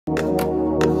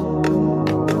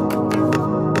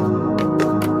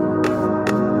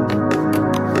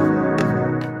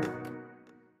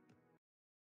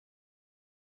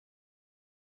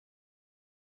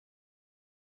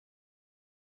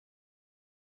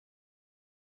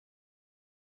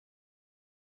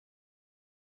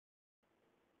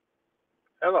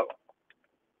Hello.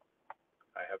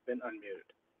 I have been unmuted.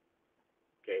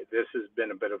 Okay, this has been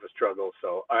a bit of a struggle,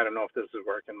 so I don't know if this is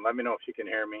working. Let me know if you can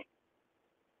hear me.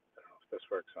 I don't know if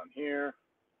this works on here.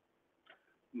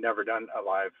 Never done a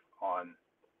live on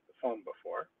the phone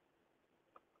before.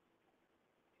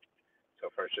 So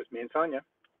far it's just me and Sonia.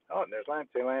 Oh, and there's Lance.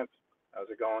 Hey, Lance. How's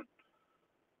it going?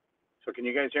 So can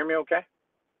you guys hear me okay?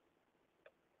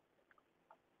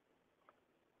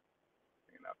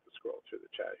 I'm going to have to scroll through the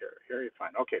chat here. Hear you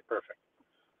fine. Okay, perfect.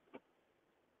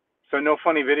 So no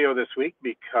funny video this week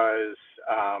because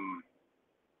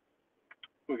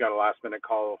we got a last minute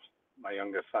call. My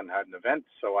youngest son had an event,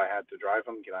 so I had to drive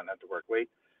him, get on, had to work late.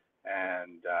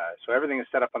 And so everything is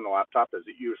set up on the laptop as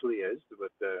it usually is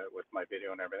with my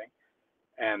video and everything.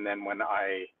 And then when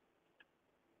I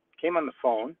came on the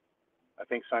phone, I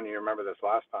think, Sonia, you remember this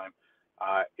last time,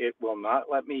 it will not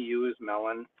let me use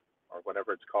Melon or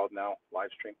whatever it's called now,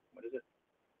 live stream. What is it?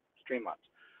 Streamlabs.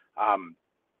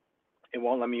 It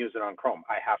won't let me use it on Chrome.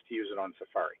 I have to use it on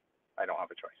Safari. I don't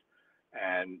have a choice.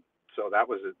 And so that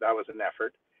was an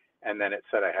effort. And then it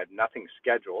said I had nothing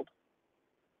scheduled.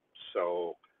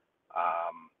 So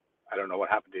I don't know what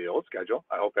happened to the old schedule.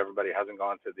 I hope everybody hasn't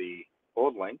gone to the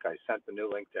old link. I sent the new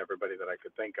link to everybody that I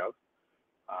could think of.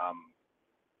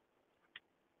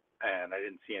 And I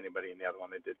didn't see anybody in the other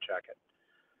one that did check it.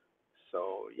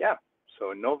 So yeah,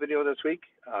 so no video this week.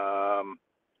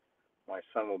 My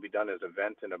son will be done his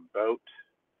event in about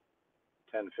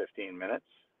 10-15 minutes,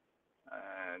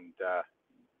 and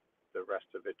the rest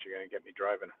of it you're going to get me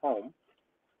driving home.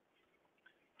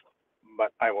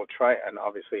 But I will try, and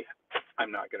obviously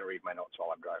I'm not going to read my notes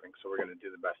while I'm driving, so we're going to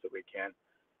do the best that we can.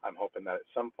 I'm hoping that at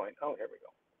some point, oh, here we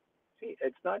go. See,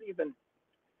 it's not even,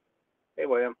 hey,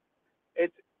 William,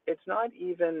 it's not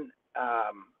even,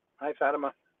 hi,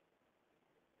 Fatima.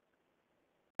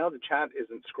 Now the chat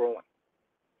isn't scrolling.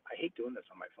 I hate doing this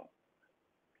on my phone.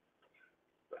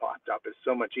 The laptop is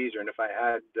so much easier, and if I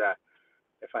had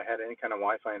any kind of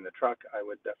Wi-Fi in the truck, I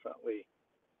would definitely.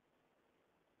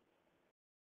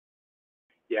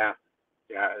 Yeah,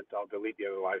 I'll delete the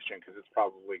other live stream because it's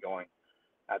probably going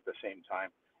at the same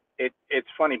time.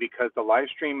 It's funny because the live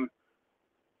stream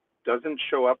doesn't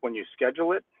show up when you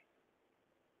schedule it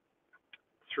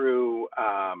through.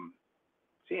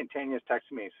 See, and Tanya's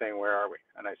texting me saying, "Where are we?"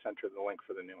 And I sent her the link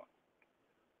for the new one.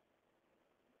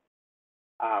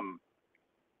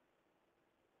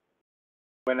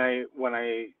 When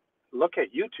I look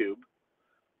at YouTube,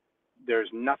 there's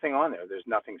nothing on there. There's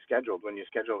nothing scheduled. When you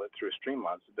schedule it through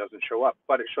Streamlabs, it doesn't show up,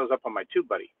 but it shows up on my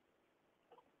TubeBuddy.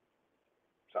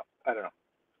 So I don't know.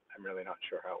 I'm really not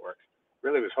sure how it works.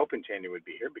 Really was hoping Tanya would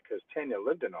be here because Tanya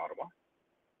lived in Ottawa.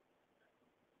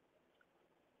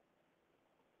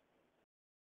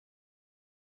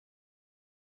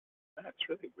 That's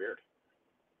really weird.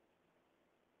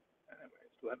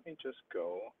 Anyways, let me just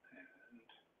go and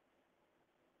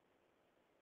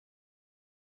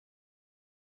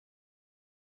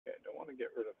okay, I don't want to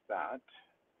get rid of that.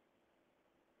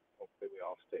 Hopefully we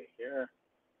all stay here.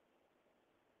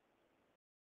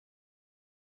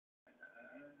 And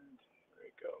there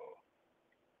we go.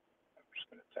 I'm just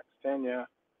going to text Tanya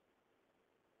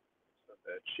so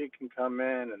that she can come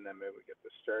in, and then maybe we get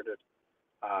this started.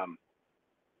 There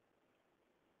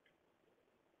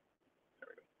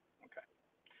we go. Okay.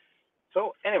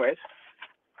 So, anyways,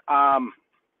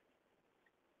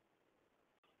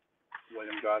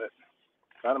 William got it.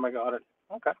 Fatima got it.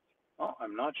 Okay. Well,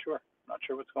 I'm not sure. Not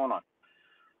sure what's going on.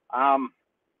 I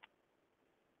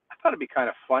thought it'd be kind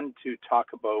of fun to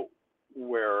talk about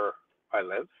where I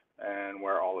live and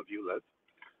where all of you live.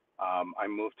 I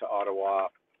moved to Ottawa.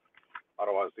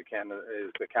 Ottawa is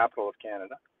the capital of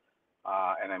Canada,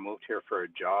 and I moved here for a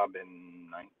job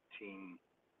in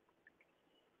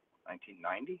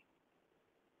 1990.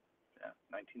 Yeah,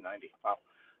 1990. Wow.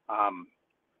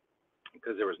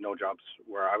 Because there was no jobs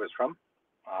where I was from.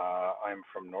 I'm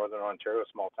from Northern Ontario, a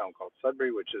small town called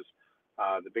Sudbury, which is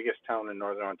the biggest town in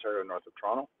Northern Ontario, north of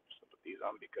Toronto. Just put these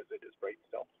on because it is bright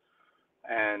still.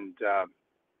 And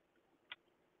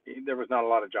there was not a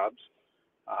lot of jobs.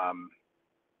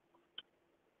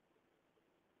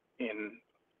 In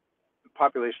the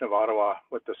population of Ottawa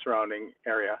with the surrounding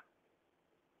area.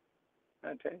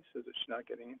 Okay, says that she's not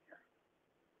getting in here.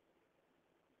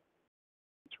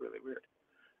 It's really weird.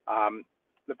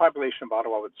 The population of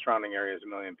Ottawa with the surrounding area is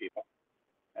 1 million people,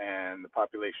 and the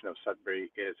population of Sudbury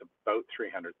is about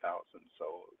 300,000,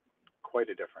 so quite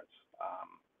a difference.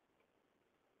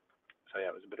 So yeah,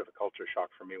 it was a bit of a culture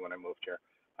shock for me when I moved here.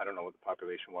 I don't know what the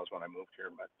population was when I moved here,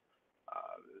 but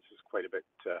this is quite a bit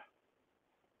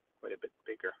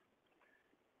bigger.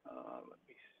 Let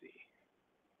me see.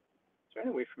 Is there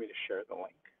any way for me to share the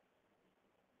link.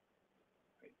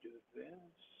 I do this.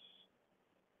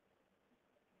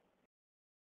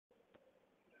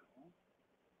 No.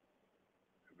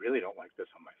 I really don't like this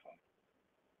on my phone.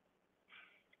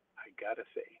 I gotta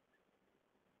say.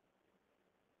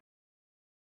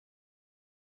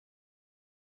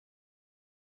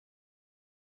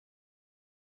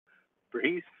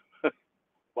 Breeze?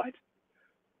 What?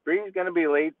 Bree's gonna be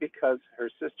late because her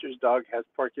sister's dog has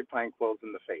porcupine quills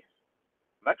in the face.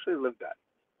 I've actually lived that.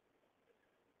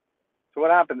 So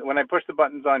what happens when I push the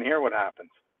buttons on here? What happens?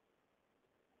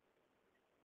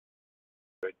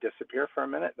 Do it disappear for a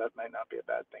minute? That might not be a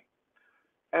bad thing.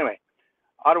 Anyway,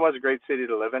 Ottawa's a great city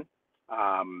to live in,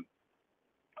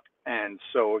 and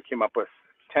so we came up with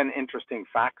 10 interesting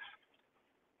facts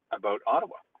about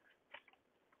Ottawa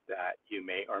that you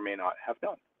may or may not have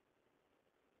known.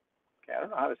 Okay, I don't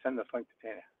know how to send this link to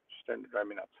Tanya. She's starting to drive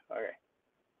me nuts. Okay.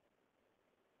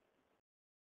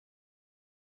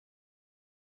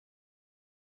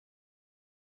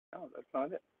 No, that's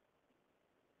not it.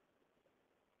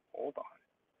 Hold on.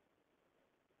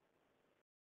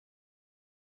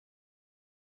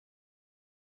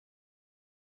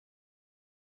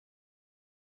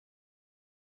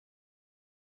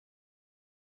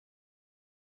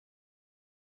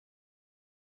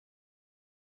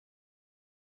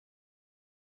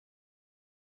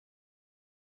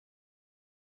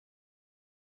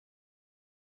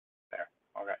 There.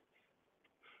 Okay.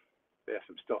 Yes,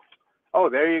 I'm still. Oh,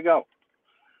 there you go.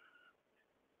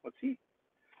 Let's see.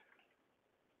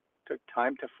 Took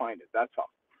time to find it. That's all.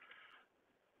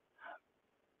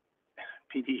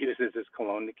 PD uses his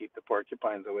cologne to keep the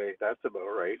porcupines away. That's about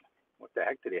right. What the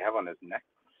heck did he have on his neck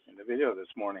in the video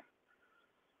this morning?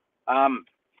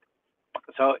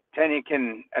 So Tanya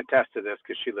can attest to this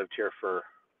because she lived here for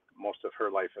most of her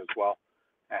life as well.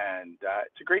 And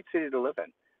it's a great city to live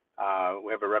in.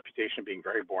 We have a reputation of being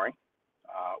very boring,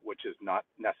 which is not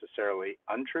necessarily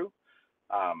untrue.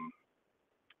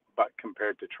 But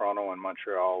compared to Toronto and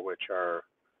Montreal, which are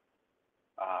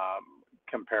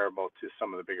comparable to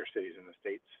some of the bigger cities in the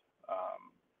States,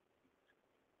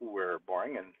 we're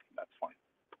boring, and that's fine.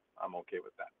 I'm okay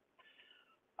with that.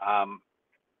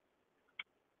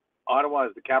 Ottawa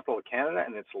is the capital of Canada,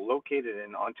 and it's located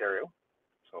in Ontario.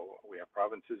 So we have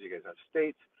provinces, you guys have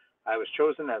states. I was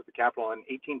chosen as the capital in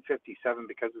 1857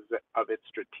 because of its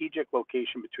strategic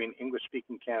location between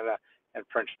English-speaking Canada and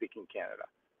French-speaking Canada.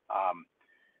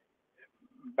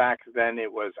 Back then,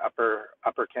 it was upper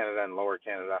Canada and lower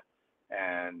Canada,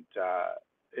 and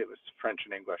it was French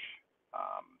and English.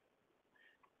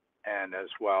 And as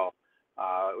well,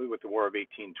 with the War of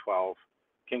 1812,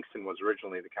 Kingston was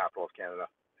originally the capital of Canada,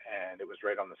 and it was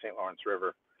right on the St. Lawrence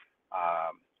River,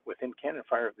 within cannon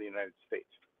fire of the United States.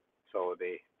 So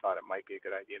they thought it might be a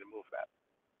good idea to move that.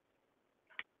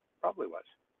 Probably was.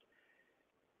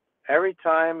 Every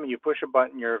time you push a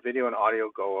button, your video and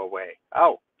audio go away.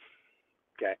 Oh,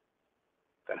 okay.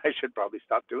 Then I should probably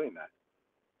stop doing that.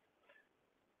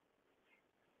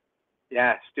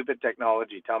 Yeah, stupid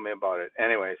technology. Tell me about it.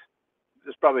 Anyways,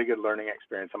 this is probably a good learning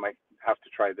experience. I might have to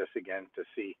try this again to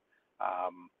see.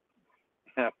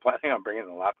 Planning on bringing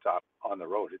the laptop on the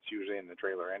road. It's usually in the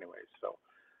trailer anyways. So,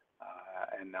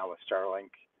 and now with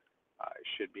Starlink, I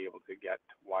should be able to get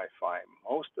Wi-Fi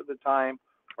most of the time,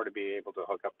 or to be able to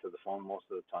hook up to the phone most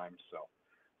of the time. So,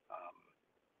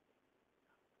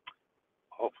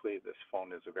 hopefully this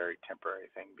phone is a very temporary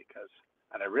thing because,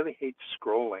 and I really hate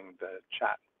scrolling the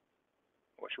chat.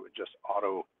 I wish it would just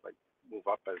auto move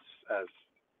up as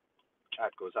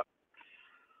chat goes up.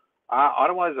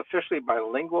 Ottawa is officially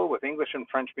bilingual, with English and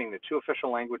French being the two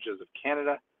official languages of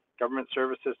Canada. Government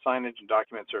services, signage, and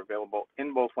documents are available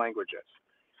in both languages.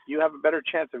 You have a better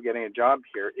chance of getting a job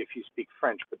here if you speak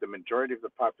French, but the majority of the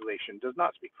population does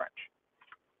not speak French,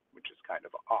 which is kind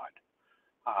of odd.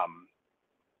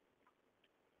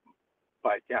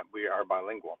 But yeah, we are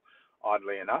bilingual.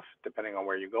 Oddly enough, depending on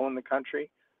where you go in the country,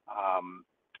 on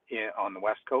the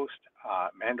West Coast,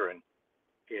 Mandarin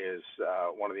is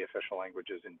one of the official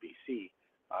languages in BC,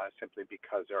 simply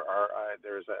because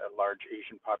there's a large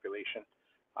Asian population.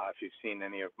 If you've seen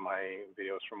any of my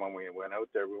videos from when we went out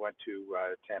there, we went to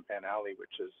Tampan Alley,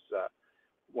 which is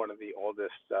one of the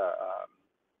oldest, what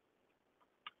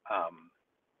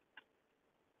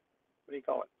do you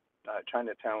call it?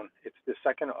 Chinatown. It's the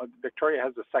second. Victoria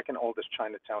has the second oldest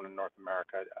Chinatown in North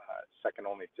America, second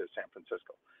only to San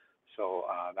Francisco. So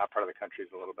that part of the country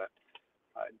is a little bit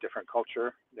different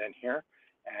culture than here,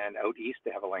 and out east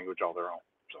they have a language all their own.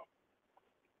 So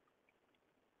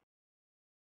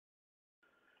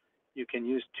you can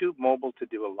use Tube Mobile to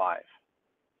do a live.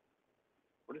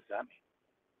 What does that mean?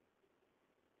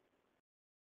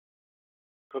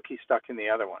 Cookie stuck in the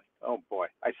other one. Oh boy,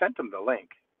 I sent him the link.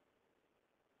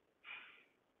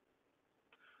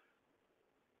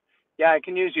 Yeah, I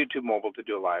can use YouTube Mobile to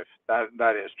do a live.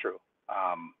 That is true.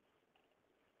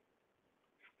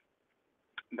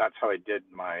 That's how I did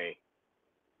my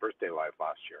birthday live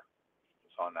last year.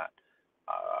 It's on that.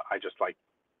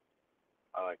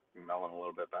 I like Melon a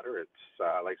little bit better.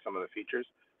 I like some of the features.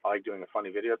 I like doing a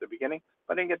funny video at the beginning,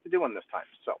 but I didn't get to do one this time.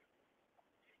 So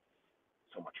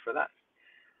much for that.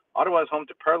 Ottawa is home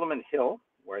to Parliament Hill,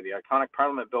 where the iconic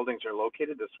Parliament buildings are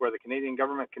located. This is where the Canadian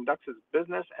government conducts its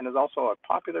business and is also a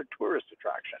popular tourist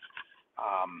attraction.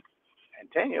 And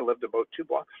Tanya lived about 2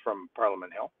 blocks from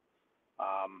Parliament Hill.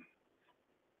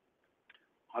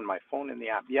 On my phone in the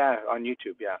app, yeah, on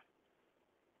YouTube, yeah.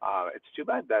 It's too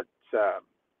bad that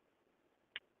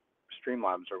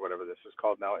Streamlabs or whatever this is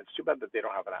called now. It's too bad that they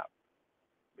don't have an app,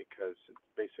 because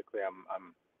basically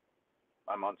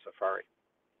I'm on Safari.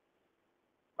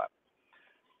 But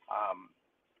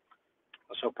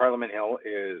so Parliament Hill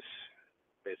is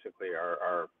basically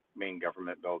our main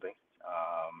government building.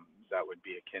 That would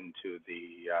be akin to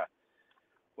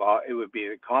it would be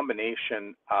a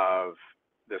combination of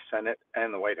the Senate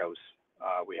and the White House.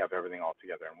 We have everything all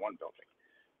together in one building.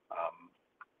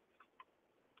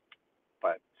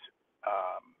 But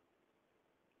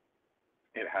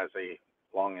it has a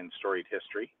long and storied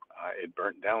history. It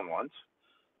burnt down once.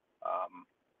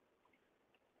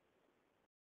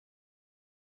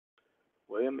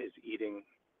 William is eating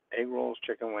egg rolls,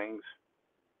 chicken wings,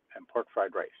 and pork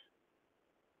fried rice.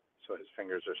 So his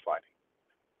fingers are sliding.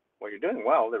 Well, you're doing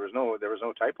well. There was no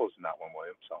typos in that one,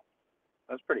 William. So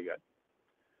that's pretty good.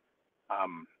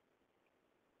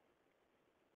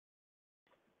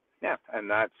 Yeah, and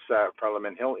that's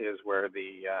Parliament Hill is where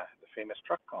the famous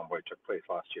truck convoy took place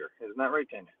last year. Isn't that right,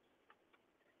 Tanya?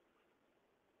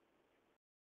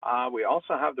 We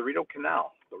also have the Rideau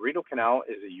Canal. The Rideau Canal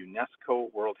is a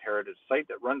UNESCO World Heritage Site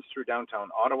that runs through downtown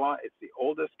Ottawa. It's the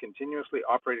oldest continuously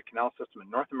operated canal system in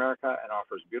North America and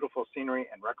offers beautiful scenery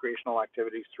and recreational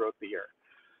activities throughout the year.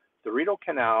 The Rideau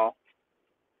Canal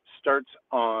starts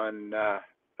on,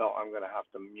 I'm going to have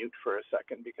to mute for a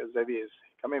second because Zebby is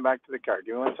coming back to the car.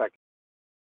 Give me 1 second.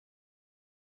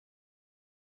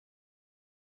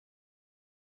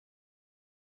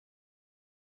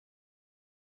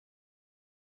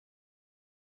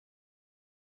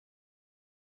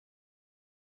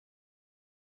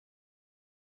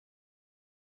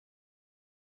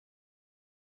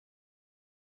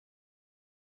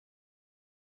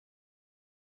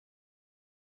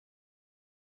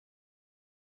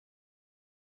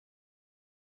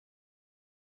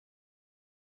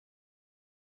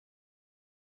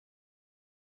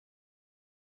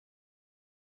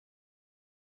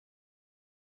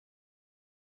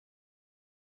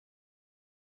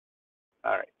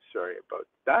 All right, sorry about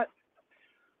that.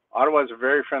 Ottawa is a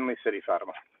very friendly city,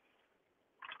 Fatima.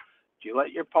 Do you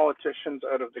let your politicians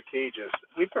out of the cages?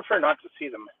 We prefer not to see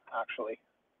them, actually.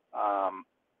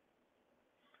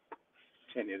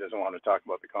 Tanya doesn't want to talk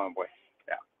about the convoy.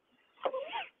 Yeah.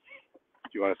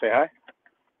 Do you want to say hi?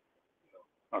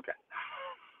 Okay.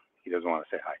 He doesn't want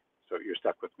to say hi, so you're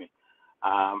stuck with me.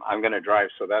 I'm going to drive,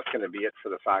 so that's going to be it for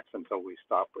the facts until we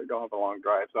stop. We don't have a long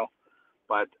drive, though.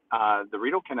 But the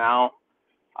Rideau Canal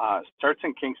starts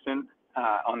in Kingston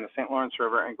on the St. Lawrence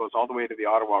River and goes all the way to the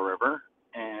Ottawa River.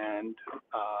 And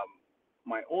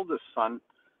my oldest son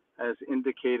has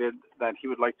indicated that he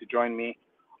would like to join me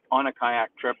on a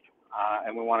kayak trip,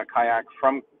 and we want to kayak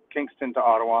from Kingston to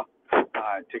Ottawa.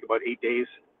 Take about 8 days,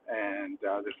 and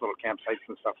there's little campsites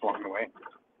and stuff along the way.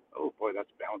 Oh boy, that's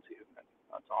bouncy, isn't it?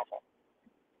 That's awful.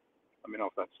 Let me know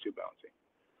if that's too bouncy.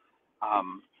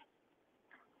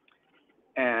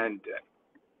 And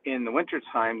in the winter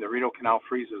time, the Rideau Canal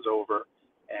freezes over,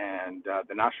 and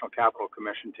the National Capital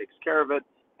Commission takes care of it,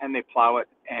 and they plow it,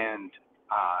 and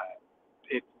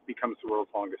it becomes the world's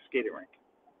longest skating rink.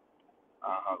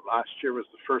 Last year was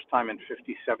the first time in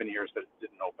 57 years that it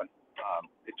didn't open.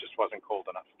 It just wasn't cold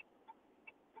enough.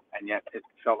 And yet it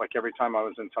felt like every time I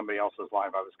was in somebody else's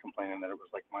live, I was complaining that it was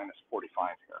like minus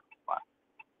 45 here. Wow.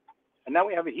 And now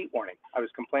we have a heat warning. I was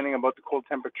complaining about the cold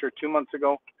temperature 2 months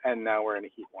ago, and now we're in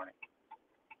a heat warning.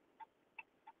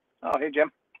 Oh, hey,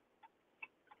 Jim.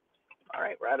 All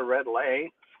right, we're at a red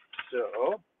light,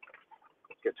 so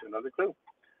let's get to another clue.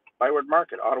 ByWard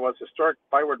Market. Ottawa's historic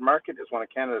ByWard Market is one of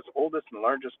Canada's oldest and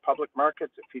largest public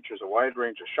markets. It features a wide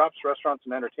range of shops, restaurants,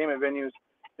 and entertainment venues,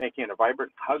 making it a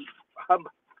vibrant hub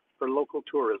for local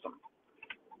tourism.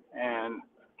 And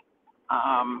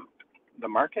the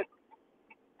market,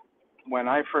 when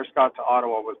I first got to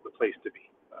Ottawa, was the place to be.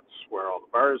 That's where all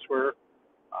the bars were.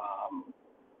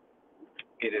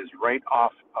 It is right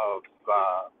off of,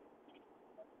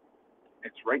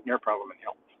 it's right near Parliament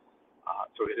Hill.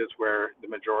 So it is where the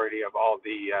majority of all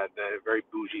the very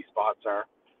bougie spots are.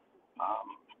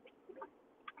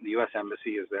 The U.S.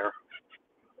 Embassy is there.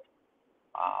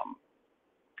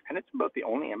 And it's about the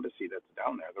only embassy that's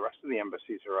down there. The rest of the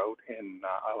embassies are out in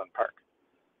Island Park.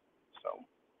 So,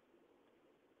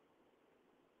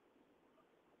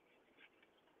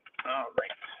 all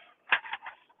right.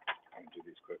 I'm going to do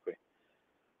these quickly.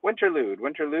 Winterlude.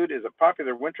 Winterlude is a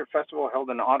popular winter festival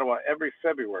held in Ottawa every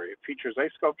February. It features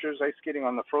ice sculptures, ice skating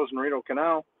on the frozen Rideau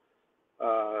Canal,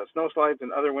 snow slides,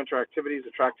 and other winter activities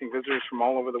attracting visitors from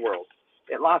all over the world.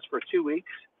 It lasts for 2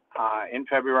 weeks in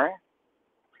February,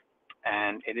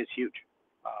 and it is huge.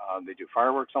 They do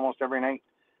fireworks almost every night.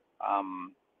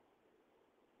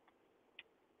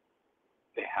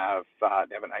 They have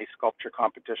an ice sculpture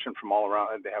competition from all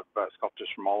around. They have sculptors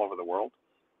from all over the world.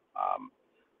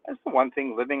 That's the one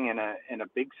thing, living in a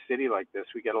big city like this,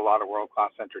 we get a lot of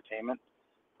world-class entertainment.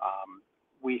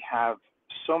 We have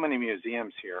so many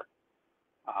museums here,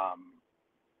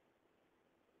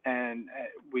 and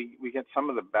we get some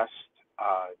of the best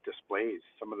displays,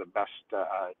 some of the best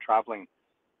traveling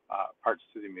parts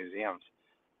to the museums.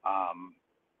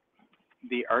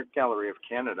 The Art Gallery of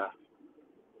Canada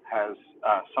has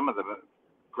some of the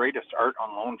greatest art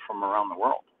on loan from around the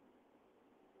world.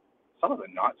 Some of the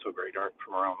not so great art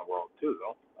from around the world too,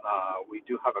 though. We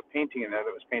do have a painting in there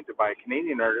that was painted by a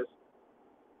Canadian artist,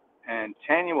 and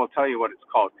Tanya will tell you what it's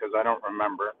called because I don't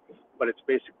remember, but it's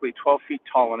basically 12 feet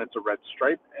tall and it's a red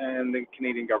stripe, and the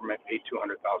Canadian government paid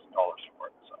 $200,000 for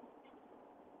it.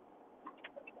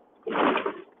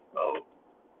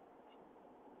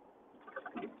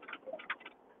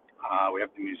 We have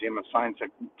the Museum of Science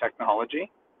and Technology,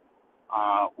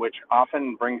 which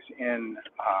often brings in,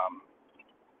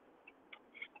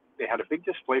 they had a big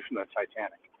display from the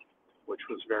Titanic, which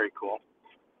was very cool.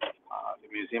 The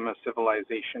Museum of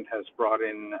Civilization has brought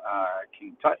in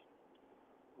King Tut.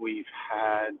 We've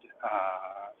had,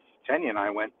 Tanya and I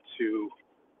went to,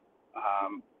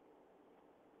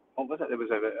 what was it? It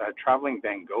was a traveling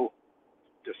Van Gogh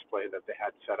display that they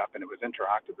had set up, and it was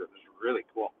interactive. It was really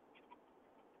cool.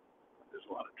 There's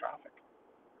a lot of traffic.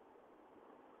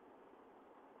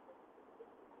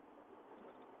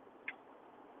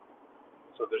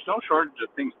 So there's no shortage of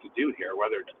things to do here,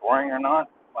 whether it's boring or not.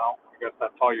 Well, I guess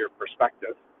that's all your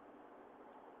perspective.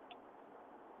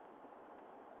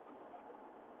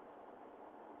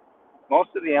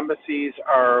 Most of the embassies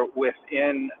are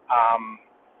within,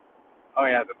 oh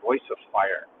yeah, the Voice of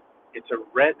Fire. It's a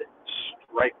red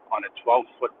stripe on a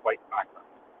 12-foot white background.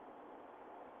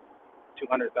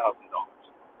 $200,000.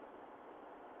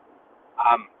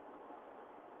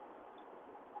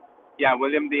 Yeah,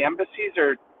 William, the embassies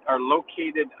are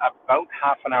located about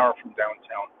half an hour from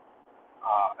downtown.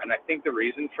 And I think the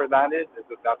reason for that is that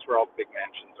that's where all the big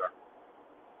mansions are.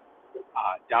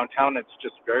 Downtown, it's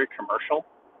just very commercial.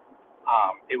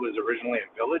 It was originally a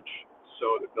village,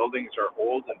 so the buildings are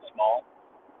old and small.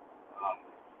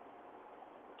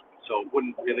 So it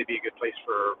wouldn't really be a good place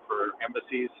for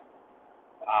embassies.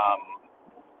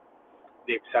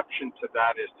 The exception to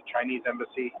that is the Chinese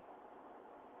embassy,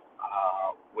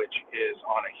 which is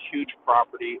on a huge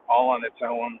property all on its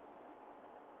own,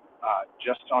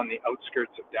 just on the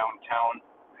outskirts of downtown,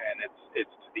 and it's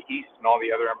to the east, and all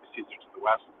the other embassies are to the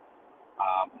west.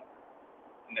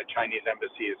 And the Chinese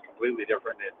embassy is completely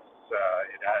different. It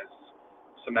has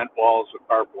cement walls with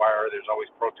barbed wire. There's always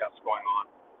protests going on.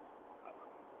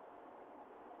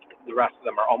 The rest of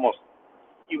them are almost,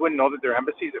 you wouldn't know that they're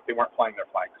embassies if they weren't flying their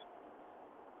flags.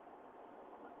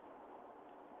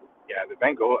 Yeah, the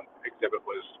Van Gogh exhibit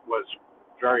was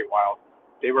very wild.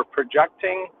 They were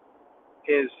projecting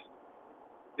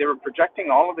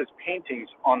all of his paintings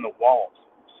on the walls,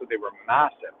 so they were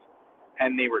massive,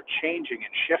 and they were changing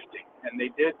and shifting. And they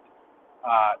did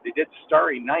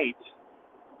Starry Night,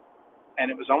 and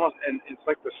it was almost, and it's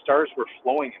like the stars were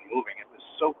flowing and moving. It was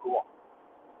so cool.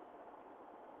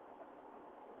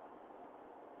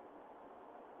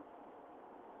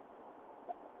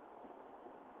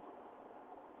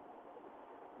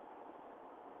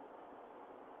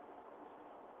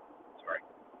 Sorry,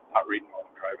 not reading while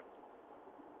I'm driving.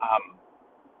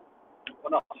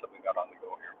 What else have we got on the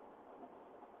go here?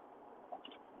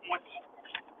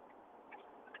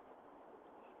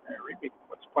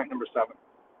 What's point number 7?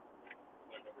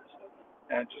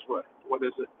 And just what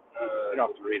is it? You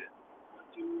don't have to read it.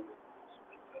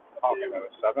 Okay, that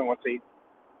was 7. What's 8?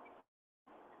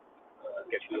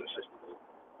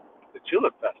 The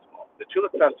Tulip Festival. The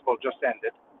Tulip Festival just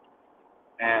ended,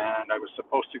 and I was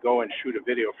supposed to go and shoot a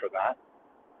video for that.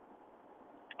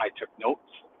 I took notes,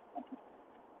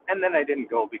 and then I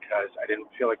didn't go because I didn't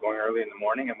feel like going early in the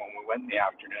morning. And when we went in the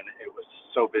afternoon, it was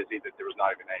so busy that there was not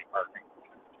even any parking.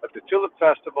 But the Tulip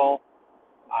Festival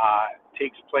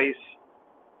takes place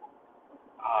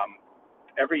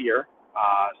every year.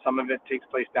 Some of it takes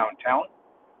place downtown.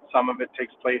 Some of it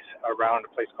takes place around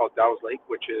a place called Dow's Lake,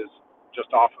 which is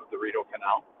just off of the Rideau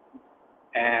Canal.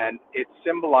 And it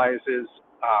symbolizes,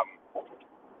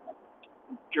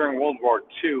 during World War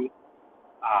II,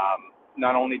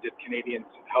 not only did Canadians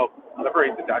help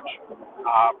liberate the Dutch,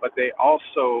 but they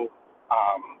also,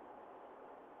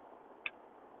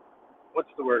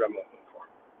 what's the word I'm looking for?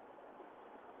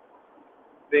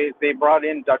 They brought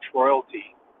in Dutch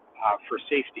royalty for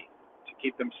safety, to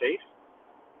keep them safe.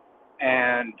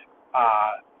 And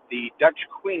the Dutch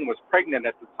queen was pregnant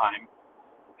at the time,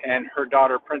 and her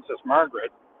daughter, Princess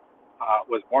Margaret,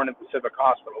 was born at the Civic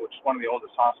Hospital, which is one of the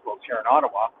oldest hospitals here in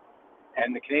Ottawa.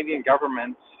 And the Canadian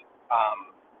government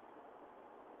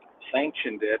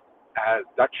sanctioned it as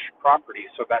Dutch property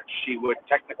so that she would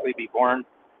technically be born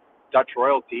Dutch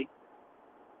royalty.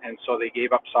 And so they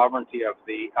gave up sovereignty of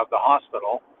the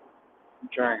hospital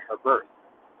during her birth.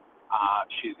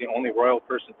 She's the only royal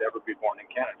person to ever be born in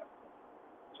Canada.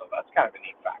 So that's kind of a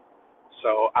neat fact.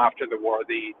 So after the war,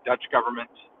 the Dutch government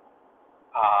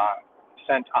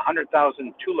sent 100,000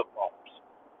 tulip bulbs,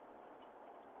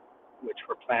 which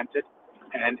were planted.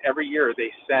 And every year they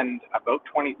send about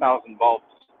 20,000 bulbs,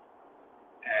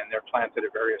 and they're planted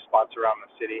at various spots around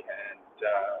the city. And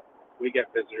we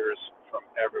get visitors from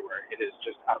everywhere. It is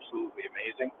just absolutely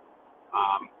amazing.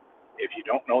 If you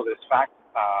don't know this fact,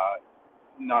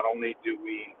 not only do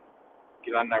we,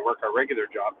 Glenn and I, work our regular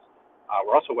jobs,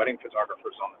 we're also wedding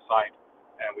photographers on the side,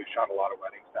 and we've shot a lot of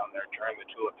weddings down there during the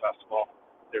Tulip Festival.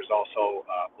 There's also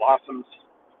blossoms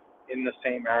in the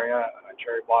same area,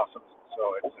 cherry blossoms,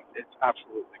 so it's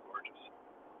absolutely gorgeous.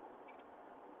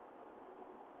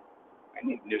 I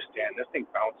need a new stand. This thing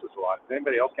bounces a lot. Is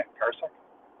anybody else getting car sick?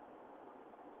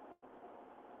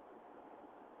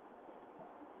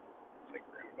 I think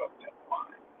we're going to go up 10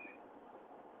 line.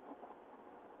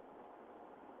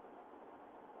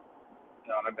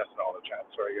 No, I'm missing all the chat.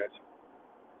 Sorry, guys.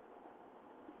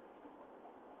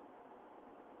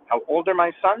 How old are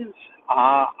my sons?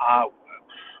 I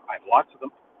have lots of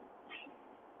them.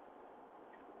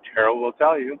 Carol will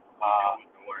tell you.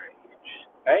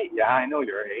 Hey, yeah, I know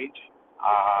your age.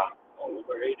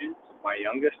 Older ages. My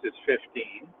youngest is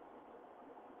 15.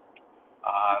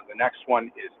 The next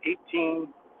one is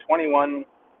 18, 21.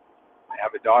 I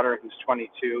have a daughter who's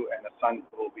 22 and a son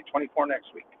who will be 24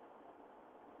 next week.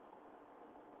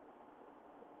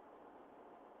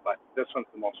 But this one's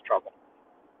the most trouble.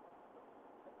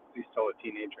 He's still a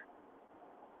teenager.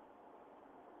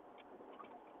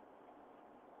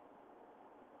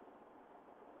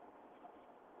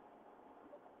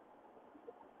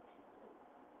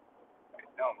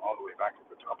 Now I'm all the way back at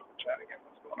the top of the chat again.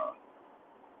 What's going on?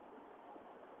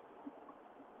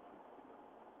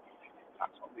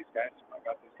 That's all these guys. My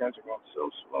God, these guys are going so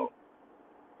slow.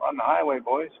 We're on the highway,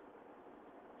 boys.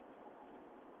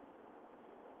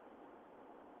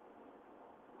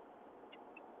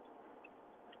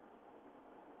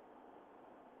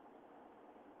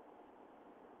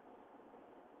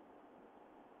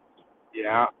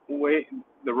 Yeah, wait.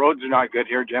 The roads are not good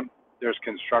here, Jim. There's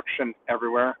construction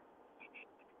everywhere.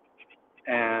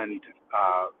 And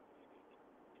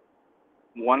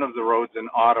one of the roads in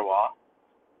Ottawa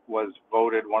was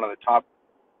voted one of the top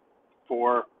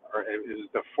 4, or it is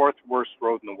the 4th worst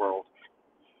road in the world,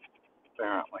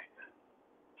 apparently.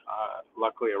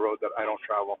 Luckily, a road that I don't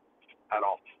travel at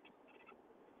all.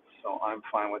 So I'm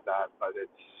fine with that, but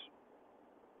it's...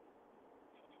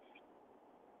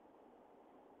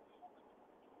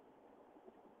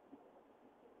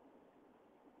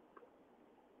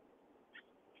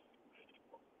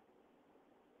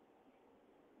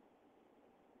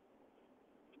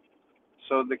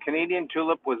 So the Canadian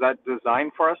tulip, was that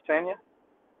designed for us, Tanya?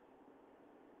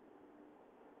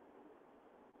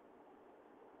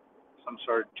 Some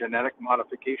sort of genetic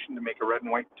modification to make a red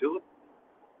and white tulip?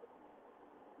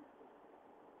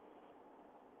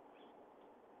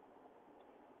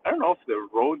 I don't know if the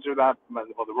roads are that,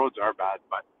 well, the roads are bad,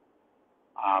 but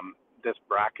this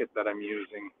bracket that I'm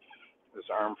using, this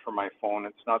arm for my phone,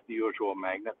 it's not the usual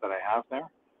magnet that I have there.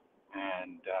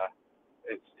 And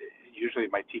it's usually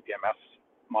my TPMS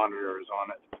monitor is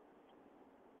on it.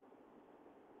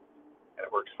 And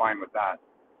it works fine with that,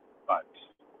 but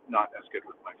not as good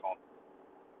with my phone.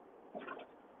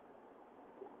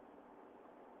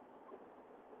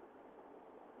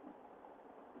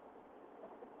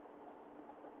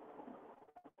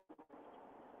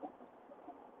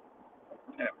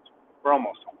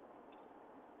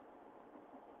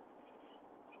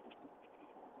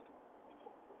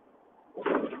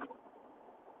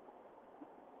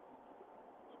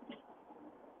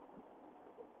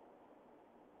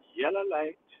 Yellow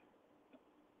light.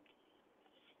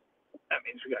 That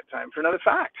means we got time for another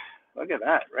fact. Look at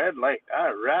that. Red light.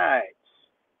 All right.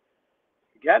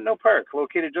 Gatineau Park,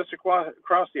 located just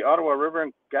across the Ottawa River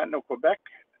in Gatineau, Quebec,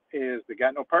 is the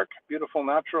Gatineau Park. Beautiful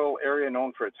natural area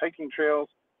known for its hiking trails,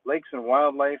 lakes, and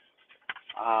wildlife.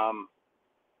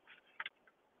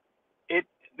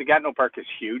 The Gatineau Park is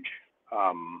huge,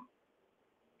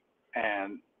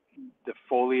 and the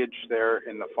foliage there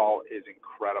in the fall is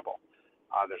incredible.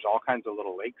 There's all kinds of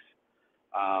little lakes.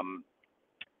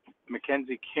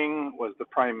 Mackenzie King was the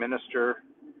prime minister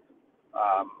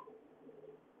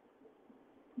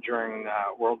during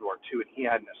World War II, and he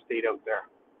had an estate out there.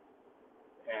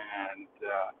 And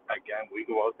again, we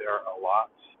go out there a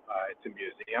lot. It's a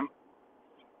museum,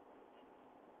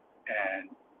 and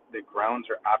the grounds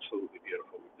are absolutely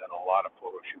beautiful. We've done a lot of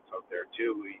photo shoots out there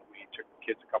too. We took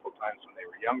kids a couple times when they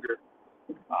were younger.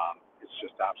 It's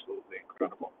just absolutely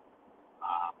incredible,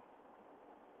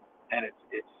 and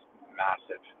it's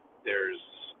massive. There's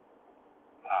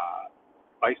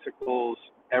bicycles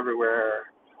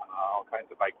everywhere, all kinds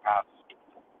of bike paths,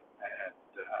 and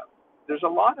there's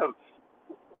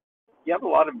you have a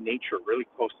lot of nature really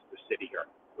close to the city here,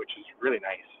 which is really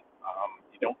nice.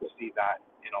 You don't see that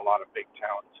in a lot of big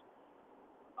towns.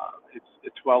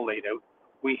 It's well laid out.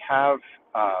 We have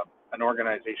an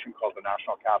organization called the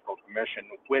National Capital Commission,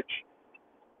 which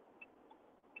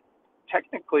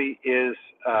technically is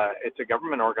it's a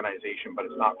government organization, but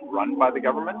it's not run by the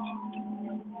government,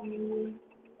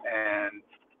 and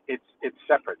it's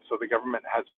separate. So the government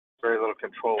has very little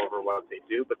control over what they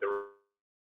do, but they're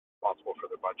responsible for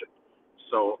the budget.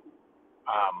 So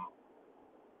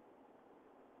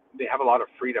they have a lot of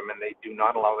freedom, and they do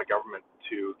not allow the government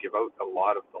to give out a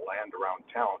lot of the land around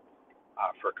town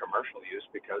for commercial use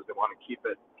because they want to keep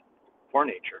it for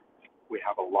nature. We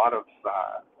have a lot of,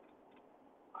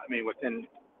 within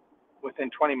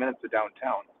 20 minutes of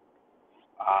downtown,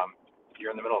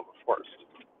 you're in the middle of a forest.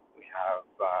 We have,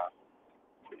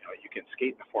 you can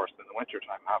skate in the forest in the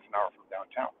wintertime, half an hour from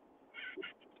downtown.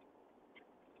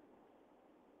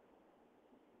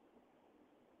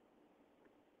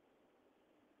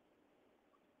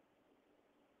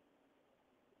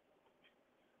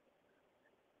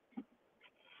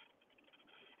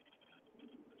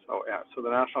 So the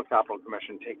National Capital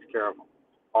Commission takes care of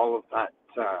all of that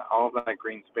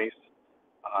green space,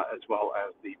 as well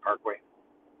as the parkway,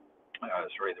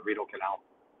 the Rideau Canal.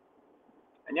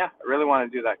 And yeah, I really want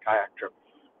to do that kayak trip.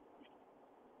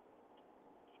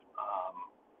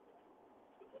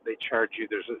 They charge you.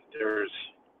 There's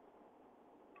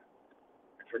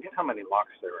I forget how many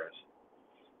locks there is.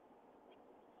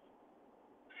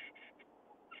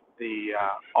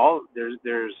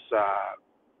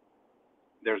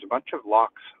 There's a bunch of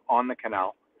locks on the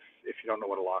canal. If you don't know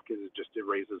what a lock is, it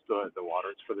raises the water.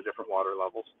 It's for the different water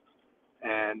levels,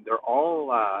 and they're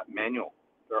all manual.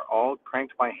 They're all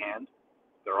cranked by hand.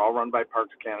 They're all run by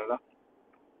Parks Canada.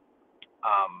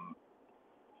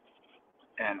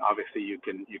 And obviously you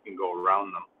can go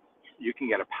around them. You can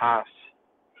get a pass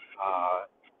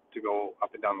to go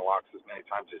up and down the locks as many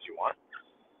times as you want.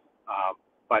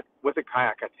 But with a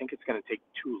kayak, I think it's going to take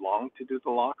too long to do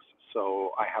the locks.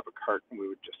 So I have a cart, and we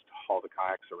would just haul the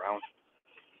kayaks around.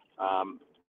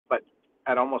 But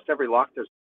at almost every lock,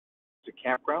 there's a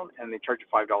campground, and they charge you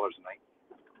 $5 a night.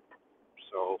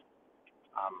 So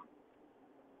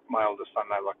my oldest son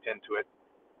and I looked into it,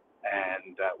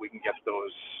 and we can get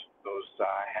those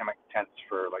hammock tents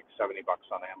for like $70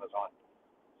 on Amazon.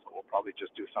 So we'll probably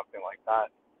just do something like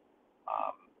that.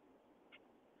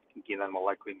 Galen will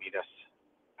likely meet us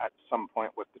at some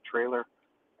point with the trailer,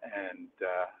 and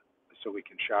so we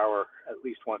can shower at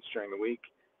least once during the week,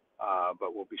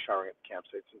 but we'll be showering at the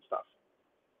campsites and stuff.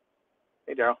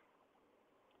 Hey, Daryl.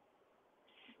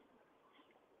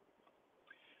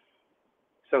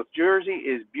 South Jersey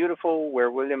is beautiful where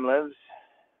William lives.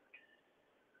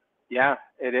 Yeah,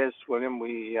 it is, William.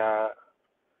 We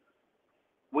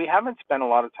haven't spent a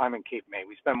lot of time in Cape May.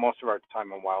 We spend most of our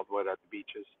time in Wildwood at the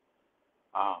beaches,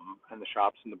 and the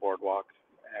shops and the boardwalk,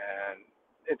 and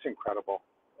it's incredible.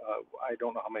 I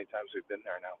don't know how many times we've been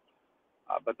there now,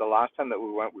 but the last time that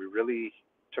we went, we really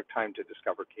took time to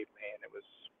discover Cape May, and it was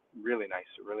really nice.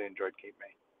 I really enjoyed Cape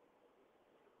May.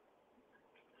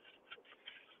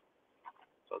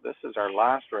 So this is our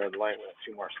last red light with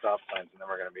 2 more stop signs, and then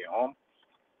we're going to be home.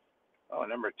 Oh,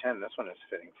 number 10, this one is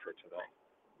fitting for today.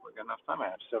 We've got enough time.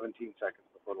 I have 17 seconds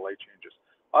before the light changes.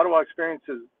 Ottawa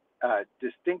experiences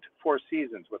distinct 4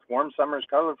 seasons with warm summers,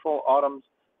 colorful autumns,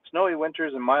 snowy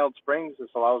winters, and mild springs.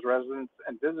 This allows residents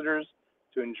and visitors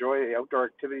to enjoy outdoor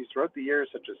activities throughout the year,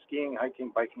 such as skiing,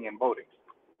 hiking, biking, and boating.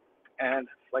 And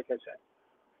like I said,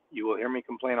 You will hear me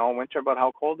complain all winter about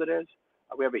how cold it is.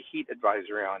 We have a heat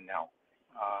advisory on now.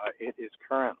 It is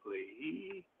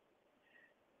currently,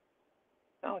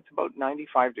 no, it's about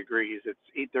 95 degrees. It's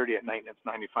 8:30 at night and it's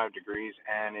 95 degrees,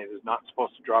 and it is not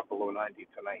supposed to drop below 90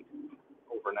 tonight,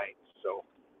 overnight. So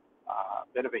a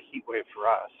bit of a heat wave for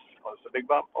us. Oh, it's a big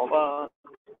bump. Hold on.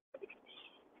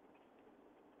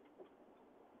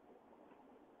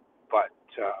 But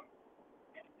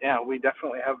yeah, we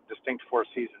definitely have distinct four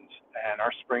seasons, and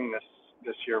our spring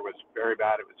this year was very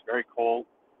bad. It was very cold.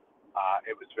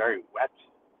 It was very wet.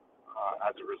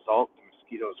 As a result, the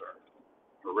mosquitoes are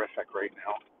horrific right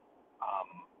now.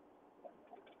 Um,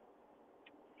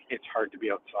 it's hard to be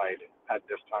outside at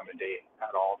this time of day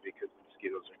at all because the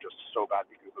mosquitoes are just so bad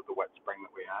because of the wet spring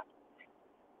that we had.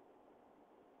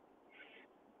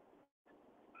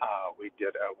 We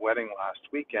did a wedding last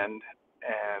weekend,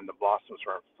 and the blossoms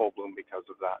were in full bloom because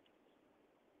of that,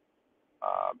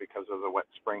 because of the wet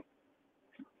spring.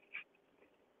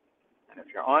 And if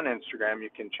you're on Instagram, you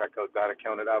can check out that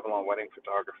account at Avalon Wedding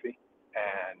Photography,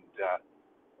 and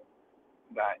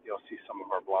that you'll see some of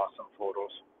our blossom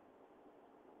photos.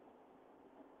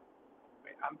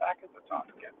 Wait, I'm back at the top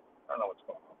again. I don't know what's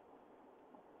going on.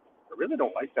 I really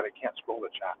don't like that I can't scroll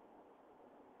the chat.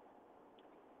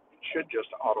 It should just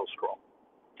auto scroll.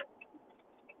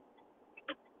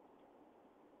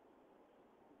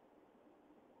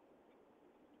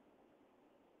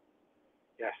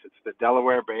 Yes, it's the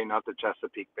Delaware Bay, not the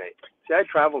Chesapeake Bay. See, I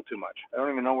travel too much. I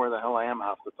don't even know where the hell I am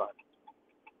half the time.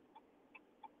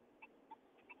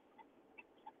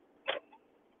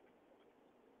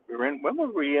 When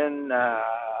were we in?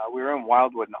 We were in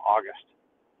Wildwood in August,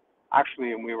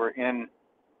 actually, and we were in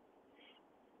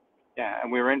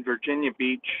Virginia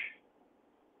Beach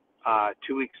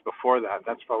 2 weeks before that.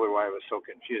 That's probably why I was so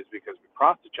confused, because we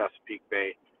crossed the Chesapeake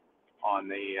Bay on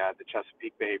the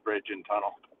Chesapeake Bay Bridge and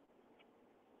Tunnel,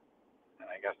 and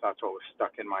I guess that's what was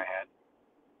stuck in my head.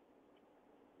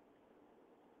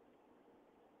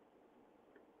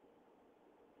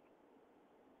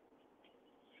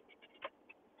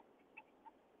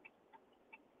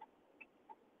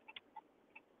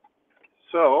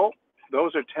 So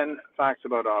those are 10 facts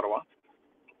about Ottawa.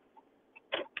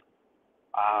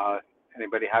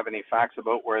 Anybody have any facts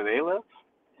about where they live?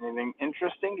 Anything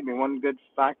interesting? Give me one good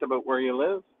fact about where you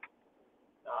live.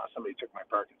 Somebody took my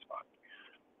parking spot.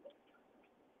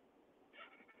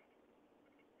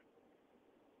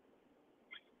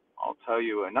 I'll tell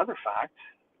you another fact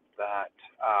that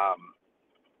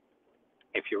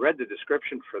if you read the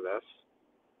description for this,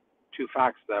 two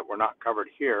facts that were not covered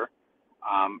here.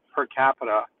 Per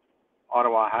capita,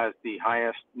 Ottawa has the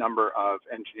highest number of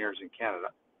engineers in Canada.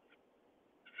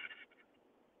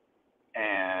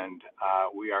 And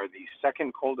we are the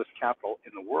second coldest capital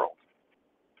in the world.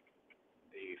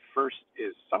 The first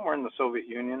is somewhere in the Soviet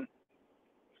Union.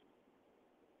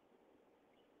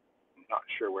 I'm not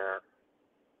sure where.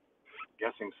 I'm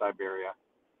guessing Siberia.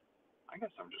 I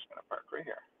guess I'm just going to park right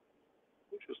here.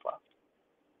 Who just left?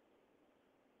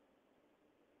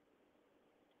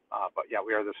 But yeah,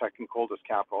 we are the second coldest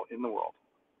capital in the world,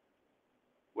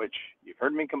 which you've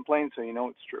heard me complain, so you know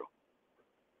it's true.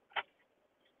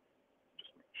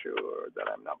 Just make sure that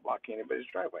I'm not blocking anybody's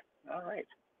driveway. All right.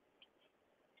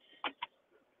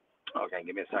 Okay,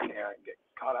 give me a second here. I can get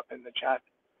caught up in the chat.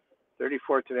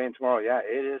 34 today and tomorrow. Yeah,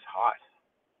 it is hot.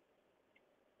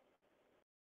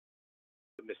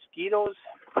 The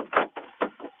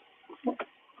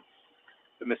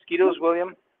mosquitoes,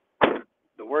 William,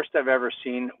 the worst I've ever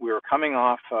seen. We were coming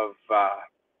off of, I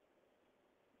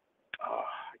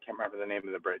can't remember the name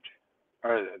of the bridge,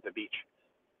 or the beach.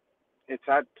 It's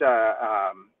at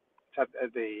the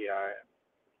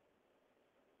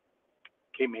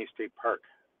Cape May State Park,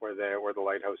 where the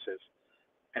lighthouse is.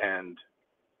 And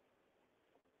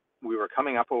we were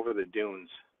coming up over the dunes,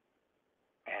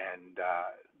 and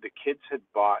the kids had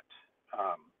bought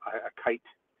a kite,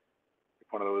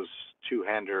 one of those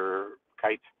two-hander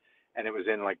kites, and it was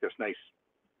in like this nice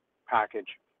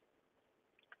package.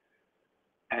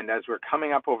 And as we're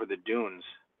coming up over the dunes,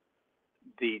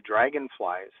 the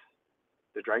dragonflies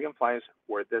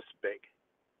were this big.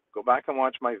 Go back and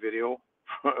watch my video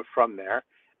from there,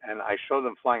 and I show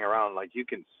them flying around. Like, you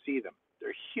can see them.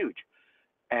 They're huge.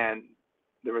 And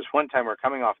there was one time we're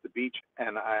coming off the beach,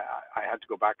 and I had to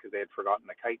go back because they had forgotten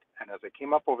the kite. And as I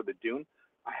came up over the dune,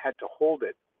 I had to hold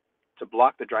it to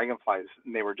block the dragonflies,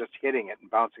 and they were just hitting it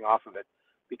and bouncing off of it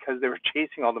because they were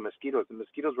chasing all the mosquitoes. The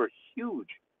mosquitoes were huge.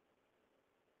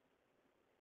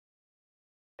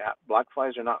 Yeah, black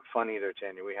flies are not fun either,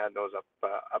 Tanya. We had those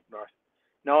up north.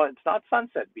 No, it's not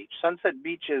Sunset Beach. Sunset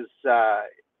Beach is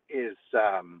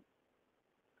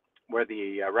where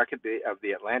the wreck of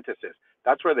the Atlantis is.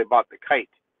 That's where they bought the kite,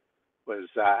 was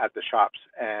at the shops.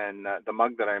 And the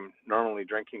mug that I'm normally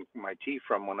drinking my tea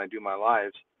from when I do my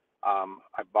lives,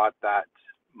 I bought that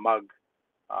mug.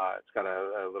 It's got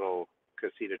a little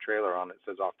casita trailer on it. It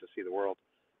says "Off to See the World,"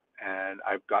 and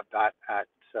I've got that at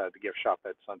the gift shop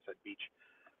at Sunset Beach.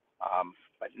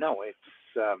 But no, it's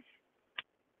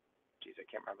geez, I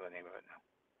can't remember the name of it now.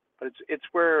 But it's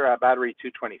where Battery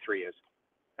 223 is.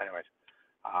 Anyways,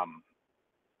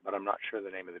 but I'm not sure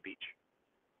the name of the beach.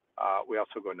 We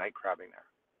also go night crabbing there.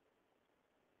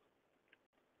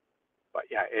 But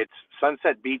yeah, it's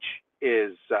Sunset Beach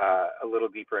is a little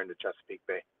deeper into Chesapeake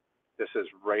Bay. This is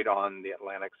right on the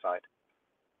Atlantic side.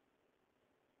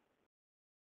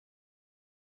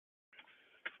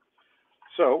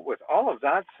 So with all of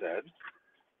that said,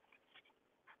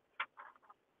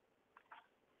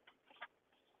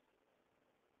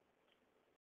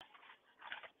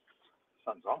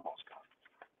 sun's almost gone.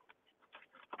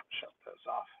 Shut this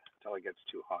off until it gets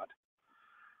too hot.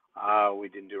 We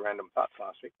didn't do random thoughts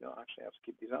last week. No, actually, I have to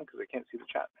keep these on because I can't see the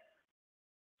chat.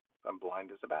 I'm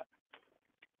blind as a bat.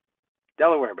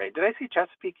 Delaware Bay. Did I see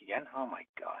Chesapeake again? Oh my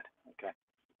God. Okay.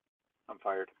 I'm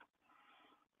fired.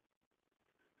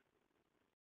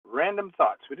 Random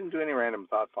thoughts. We didn't do any random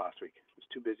thoughts last week. I was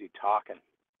too busy talking.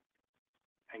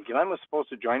 And Glenn was supposed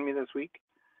to join me this week,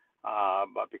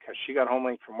 but because she got home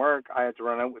late from work, I had to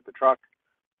run out with the truck.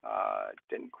 It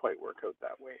didn't quite work out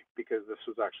that way because this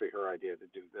was actually her idea to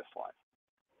do this live.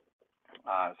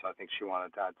 So I think she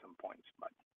wanted to add some points,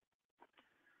 but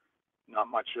not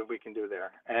much that we can do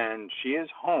there. And she is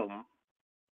home,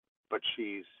 but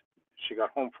she got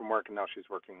home from work and now she's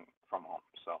working from home.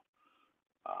 So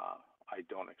I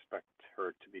don't expect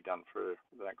her to be done for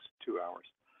the next 2 hours.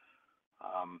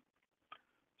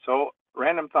 So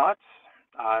random thoughts.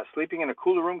 Sleeping in a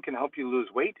cooler room can help you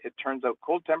lose weight. It turns out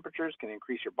cold temperatures can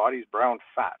increase your body's brown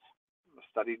fat. A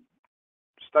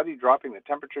study dropping the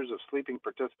temperatures of sleeping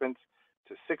participants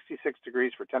to 66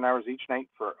 degrees for 10 hours each night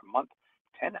for a month.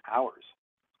 10 hours?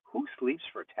 Who sleeps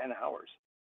for 10 hours?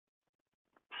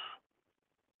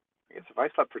 I guess if I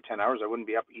slept for 10 hours, I wouldn't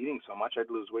be up eating so much. I'd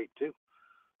lose weight too.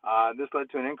 This led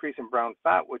to an increase in brown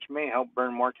fat, which may help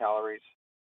burn more calories.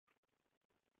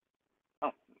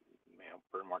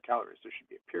 Burn more calories. There should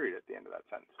be a period at the end of that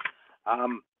sentence.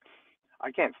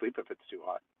 I can't sleep if it's too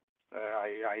hot.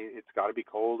 It's got to be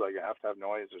cold. I have to have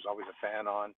noise. There's always a fan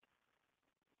on.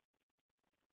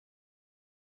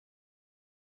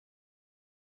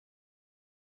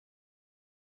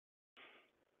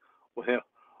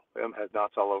 William has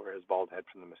knots all over his bald head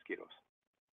from the mosquitoes.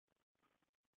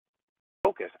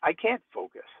 Focus. I can't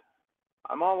focus.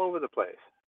 I'm all over the place.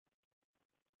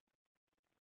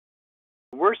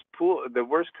 The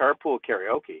worst carpool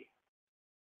karaoke.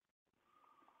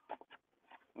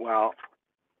 Well,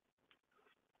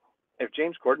 if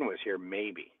James Corden was here,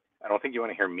 maybe. I don't think you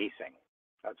want to hear me sing.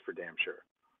 That's for damn sure.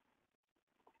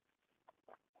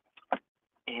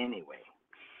 Anyway.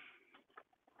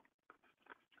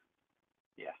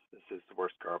 Yes, this is the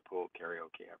worst carpool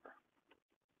karaoke ever.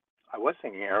 I was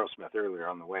singing Aerosmith earlier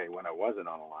on the way when I wasn't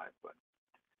on a live, but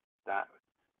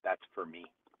that's for me.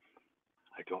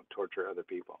 I don't torture other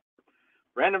people.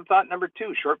 Random thought number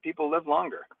 2, short people live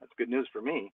longer. That's good news for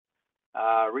me.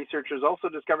 Researchers also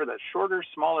discovered that shorter,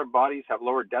 smaller bodies have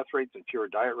lower death rates and fewer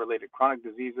diet-related chronic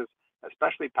diseases,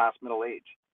 especially past middle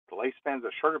age. The lifespans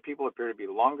of shorter people appear to be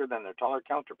longer than their taller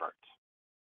counterparts.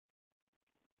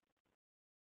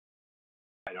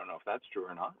 I don't know if that's true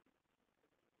or not.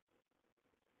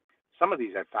 Some of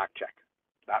these I fact-checked.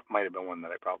 That might have been one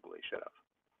that I probably should have.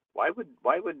 Why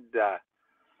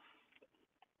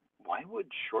would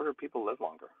shorter people live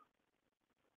longer?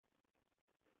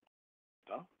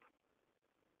 So,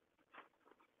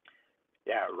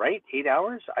 yeah, right. 8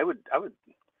 hours. I would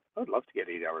love to get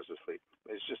 8 hours of sleep.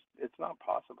 It's not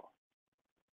possible.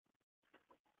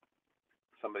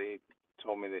 Somebody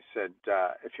told me, they said,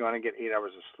 if you want to get 8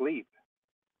 hours of sleep,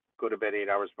 go to bed 8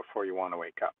 hours before you want to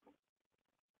wake up.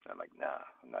 I'm like, nah,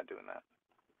 I'm not doing that.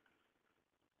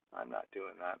 I'm not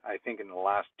doing that. I think in the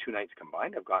last 2 nights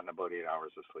combined, I've gotten about 8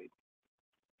 hours of sleep.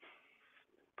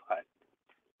 But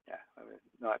yeah, I mean,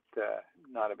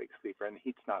 not a big sleeper, and the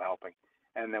heat's not helping.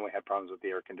 And then we had problems with the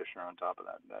air conditioner on top of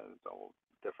that. That is a whole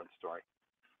different story.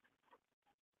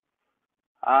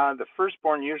 The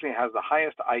firstborn usually has the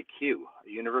highest IQ. A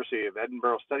University of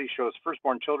Edinburgh study shows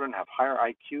firstborn children have higher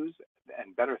IQs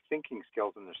and better thinking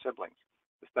skills than their siblings.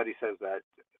 The study says that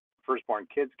firstborn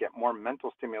kids get more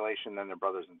mental stimulation than their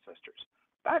brothers and sisters.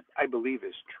 That, I believe,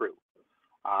 is true.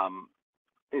 I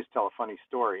used to tell a funny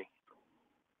story,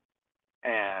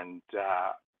 and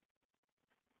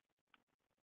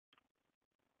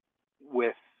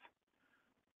with,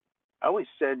 I always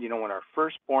said, you know, when our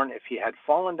firstborn, if he had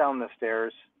fallen down the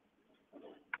stairs,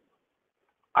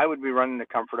 I would be running to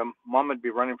comfort him. Mom would be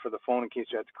running for the phone in case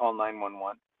you had to call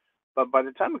 911. But by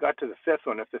the time we got to the fifth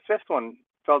one, if the fifth one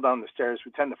fell down the stairs,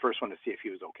 we'd send the first one to see if he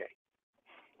was okay.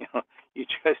 You know,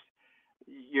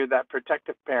 you're that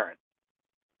protective parent.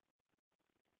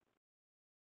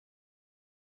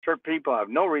 Short people have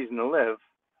no reason to live,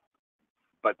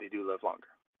 but they do live longer.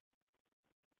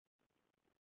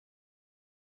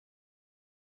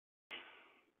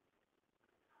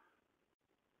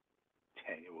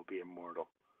 Tanya will be immortal.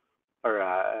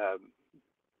 Or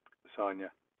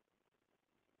Sonia.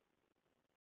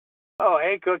 Oh,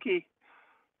 hey, Cookie.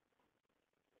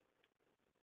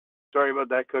 Sorry about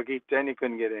that, Cookie. Tanya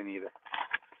couldn't get in either.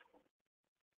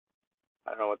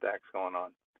 I don't know what the heck's going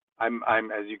on.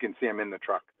 I'm as you can see, I'm in the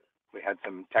truck. We had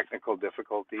some technical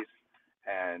difficulties,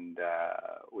 and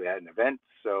we had an event,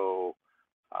 so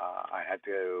I had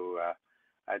to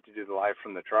do the live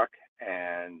from the truck,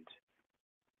 and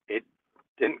it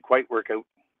didn't quite work out.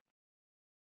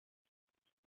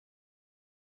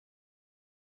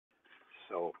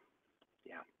 So,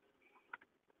 yeah.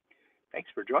 Thanks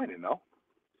for joining, though.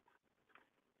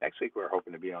 Next week we're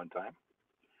hoping to be on time,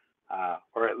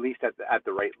 or at least at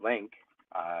the right link.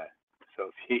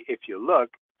 So if you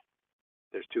look,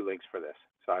 there's 2 links for this.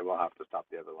 So I will have to stop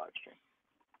the other live stream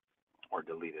or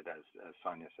delete it, as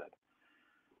Sonia said.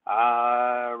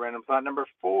 Random thought number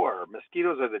 4.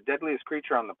 Mosquitoes are the deadliest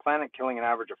creature on the planet, killing an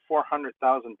average of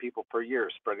 400,000 people per year,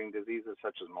 spreading diseases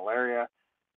such as malaria,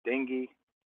 dengue,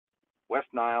 West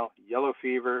Nile, yellow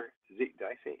fever. Did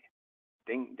I say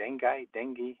dengue? I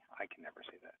can never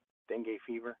say that. Dengue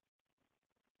fever.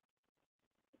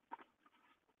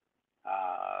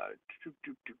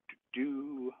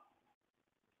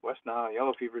 West Nile,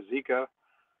 yellow fever, Zika.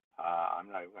 I'm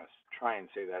not even going to try and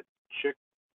say that.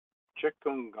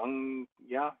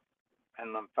 Chikungunya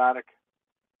and lymphatic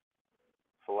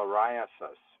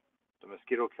filariasis. The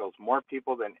mosquito kills more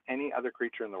people than any other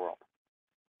creature in the world.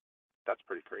 That's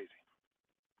pretty crazy,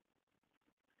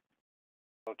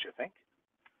 don't you think?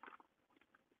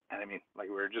 And I mean, like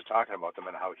we were just talking about them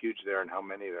and how huge they are and how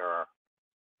many there are.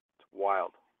 It's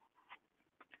wild.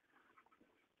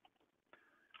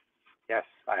 Yes,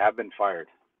 I have been fired.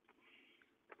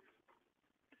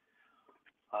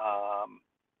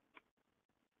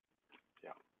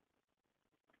 Yeah.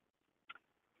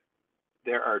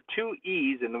 There are 2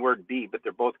 E's in the word bee, but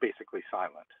they're both basically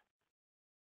silent.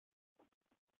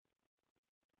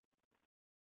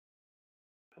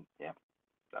 Yeah,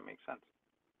 that makes sense.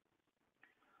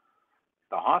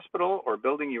 The hospital or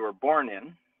building you were born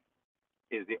in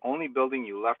is the only building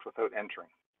you left without entering.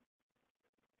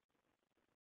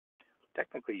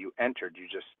 Technically, you entered,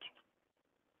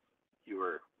 you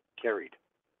were carried.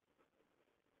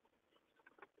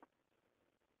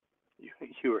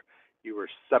 You were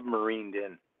submarined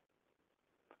in.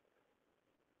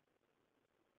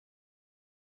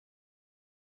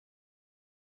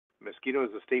 Mosquito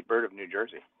is the state bird of New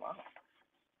Jersey. Wow.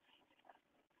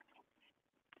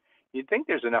 You'd think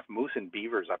there's enough moose and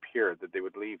beavers up here that they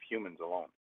would leave humans alone,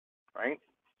 right?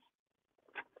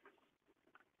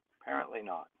 Apparently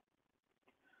not.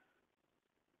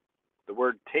 The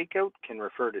word takeout can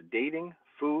refer to dating,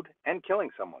 food, and killing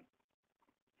someone.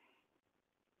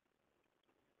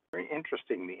 Very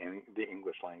interesting, the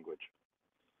English language.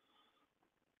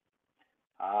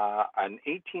 An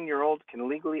 18-year-old can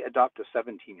legally adopt a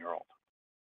 17-year-old.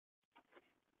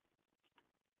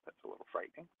 That's a little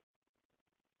frightening.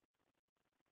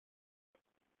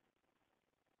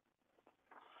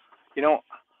 You know,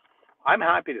 I'm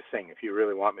happy to sing if you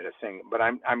really want me to sing, but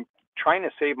I'm trying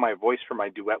to save my voice for my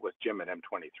duet with Jim at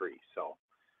M23. So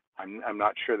I'm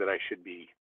not sure that I should be,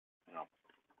 you know,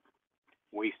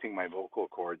 wasting my vocal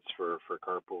cords for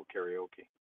carpool karaoke.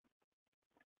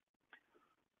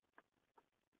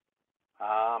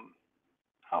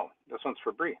 Oh, this one's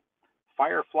for Bree.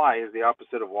 Firefly is the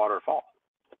opposite of waterfall.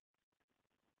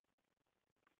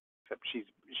 Except she's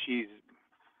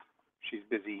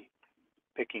busy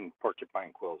picking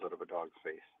porcupine quills out of a dog's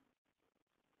face.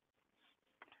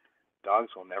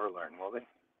 Dogs will never learn, will they?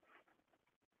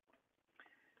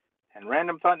 And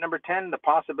random thought number 10, the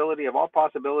possibility of all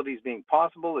possibilities being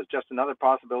possible is just another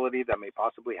possibility that may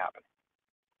possibly happen.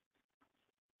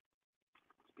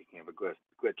 Speaking of a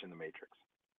glitch in the matrix.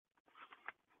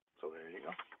 So there you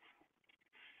go.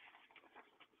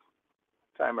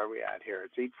 What time are we at here?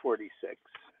 It's 8:46.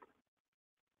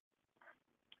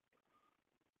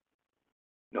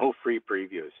 No free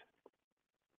previews.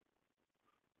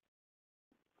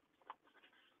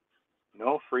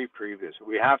 No free previews.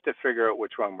 We have to figure out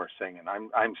which one we're singing.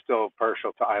 I'm still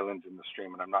partial to Islands in the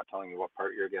Stream, and I'm not telling you what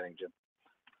part you're getting, Jim.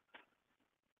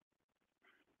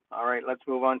 All right, let's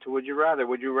move on to Would You Rather.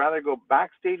 Would you rather go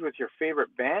backstage with your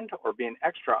favorite band or be an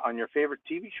extra on your favorite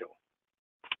TV show?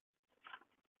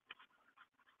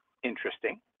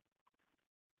 Interesting.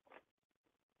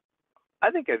 I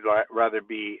think I'd rather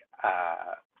be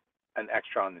an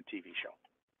extra on the TV show.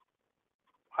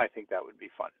 I think that would be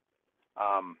fun.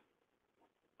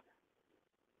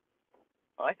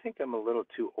 I think I'm a little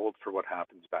too old for what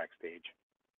happens backstage.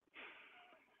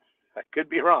 I could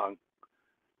be wrong.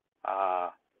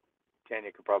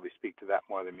 Tanya could probably speak to that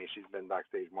more than me. She's been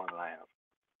backstage more than I have.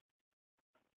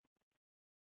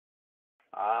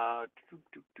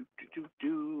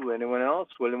 Anyone else?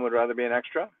 William would rather be an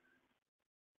extra.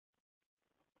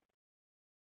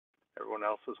 Everyone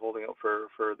else is holding out for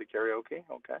the karaoke.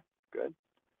 Okay, good.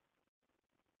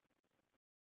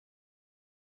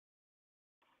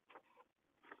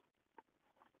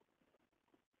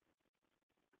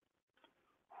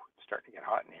 It's starting to get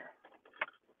hot in here.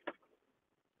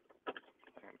 I'm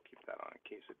going to keep that on in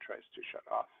case it tries to shut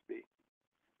off because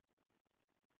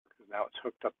now it's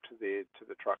hooked up to the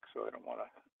truck, so I don't want to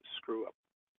screw up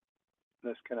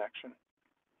this connection.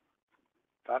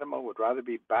 Fatima would rather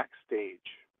be backstage.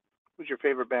 Who's your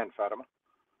favorite band, Fatima?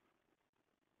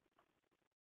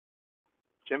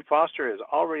 Jim Foster is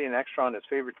already an extra on his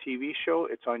favorite TV show.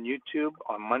 It's on YouTube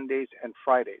on Mondays and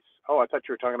Fridays. Oh, I thought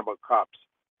you were talking about Cops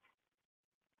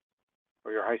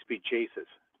or your high-speed chases.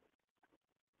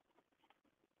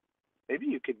 Maybe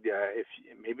you could,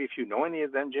 if you know any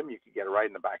of them, Jim, you could get a ride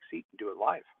in the back seat and do it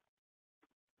live.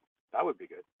 That would be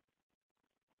good.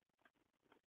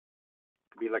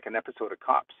 It could be like an episode of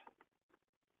Cops.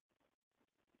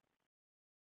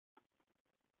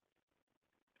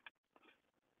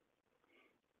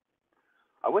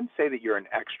 I wouldn't say that you're an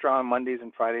extra on Mondays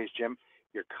and Fridays, Jim.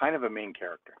 You're kind of a main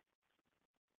character.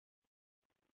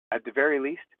 At the very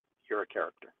least, you're a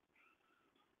character.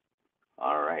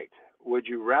 All right. Would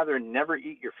you rather never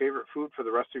eat your favorite food for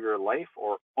the rest of your life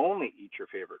or only eat your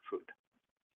favorite food?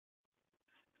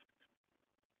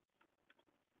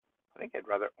 I think I'd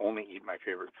rather only eat my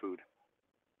favorite food.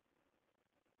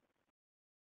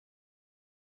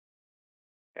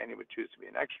 Annie would choose to be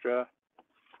an extra.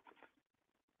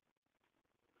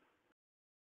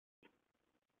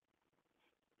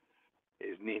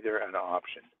 Is neither an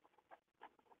option.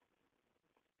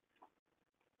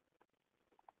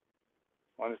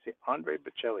 I want to see Andre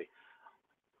Bocelli.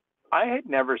 I had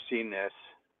never seen this.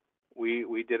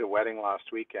 We did a wedding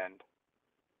last weekend,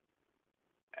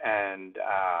 and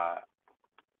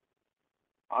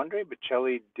Andre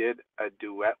Bocelli did a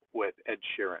duet with Ed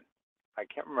Sheeran. I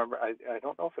can't remember. I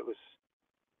don't know if it was.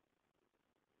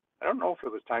 I don't know if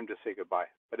it was Time to Say Goodbye,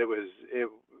 but it was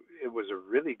a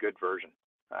really good version.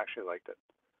 I actually liked it.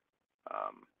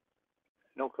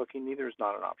 No cooking, neither is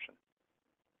not an option.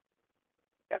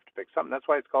 You have to pick something. That's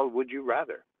why it's called Would You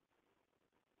Rather.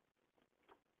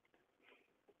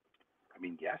 I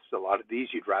mean, yes, a lot of these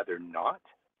you'd rather not.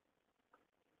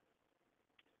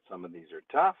 Some of these are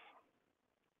tough.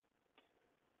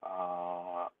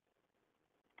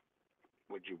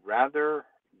 Would you rather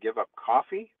give up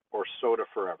coffee or soda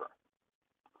forever?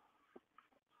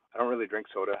 I don't really drink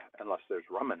soda unless there's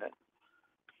rum in it.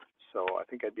 So I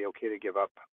think I'd be okay to give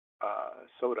up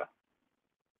soda.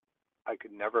 I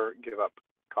could never give up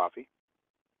coffee.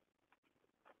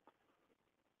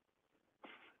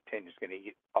 Tanya's going to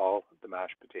eat all the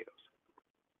mashed potatoes.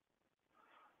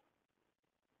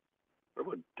 What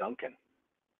about Dunkin'?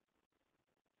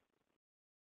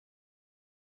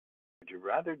 Would you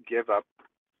rather give up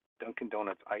Dunkin'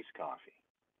 Donuts iced coffee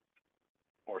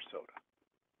or soda?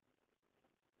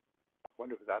 I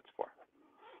wonder who that's for.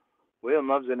 William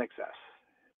loves NXS.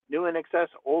 New NXS,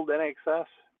 old NXS.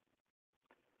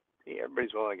 See,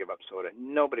 everybody's willing to give up soda.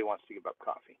 Nobody wants to give up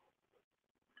coffee.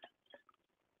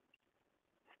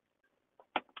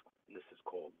 This is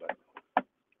cold, but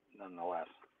nonetheless,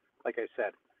 like I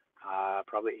said,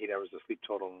 probably 8 hours of sleep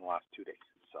total in the last 2 days.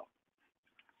 So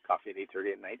coffee at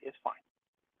 8:30 at night is fine.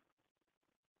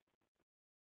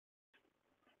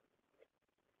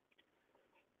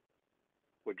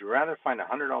 Would you rather find a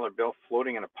 $100 bill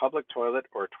floating in a public toilet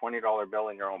or a $20 bill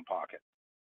in your own pocket?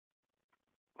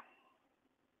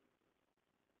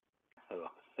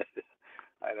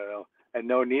 I don't know. And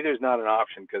no, neither is not an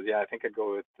option because, yeah, I think I'd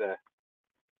go with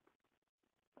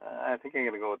I think I'm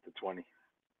going to go with the 20.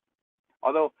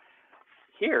 Although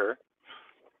here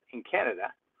in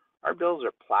Canada, our bills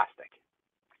are plastic.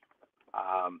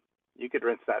 You could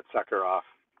rinse that sucker off.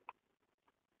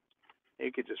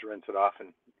 You could just rinse it off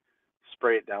and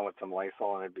spray it down with some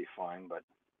Lysol and it'd be fine, but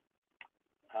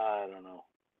I don't know.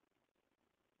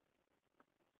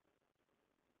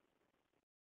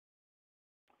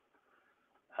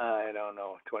 I don't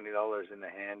know. $20 in the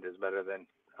hand is better than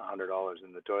 $100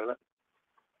 in the toilet.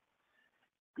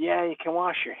 Yeah, you can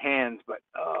wash your hands, but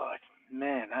oh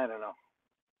man, I don't know.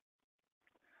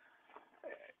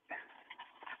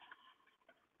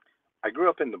 I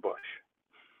grew up in the bush,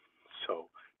 so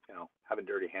having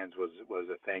dirty hands was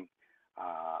a thing.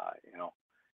 You know,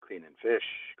 cleaning fish,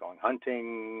 going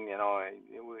hunting.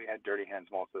 We had dirty hands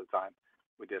most of the time.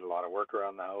 We did a lot of work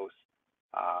around the house.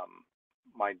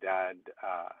 My dad,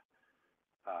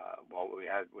 well, we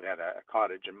had a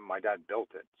cottage, and my dad built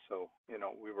it, so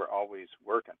we were always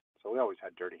working, so we always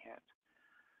had dirty hands.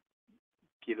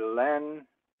 Guylaine,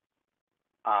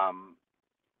 um,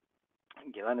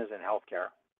 Guylaine is in healthcare.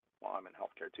 Well, I'm in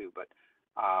healthcare too, but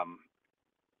um,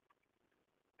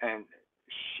 and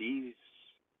she's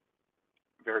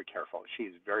very careful.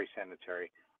 She's very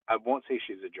sanitary. I won't say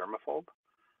she's a germaphobe,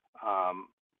 um,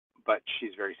 but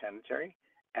she's very sanitary,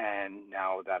 and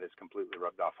now that is completely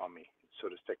rubbed off on me. So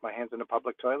to stick my hands in a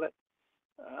public toilet,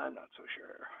 I'm not so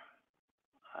sure.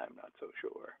 I'm not so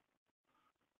sure.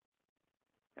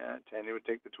 Yeah, Tandy would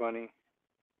take the 20.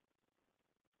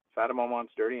 Fatima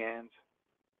wants dirty hands.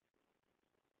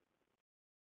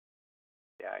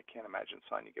 Yeah, I can't imagine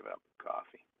Sonia giving up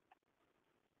coffee.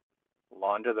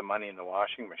 Launder the money in the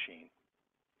washing machine.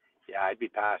 Yeah, I'd be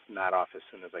passing that off as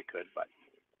soon as I could, but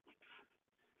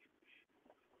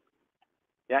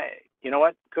yeah, you know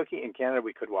what? Cookie, in Canada,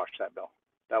 we could wash that bill.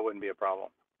 That wouldn't be a problem.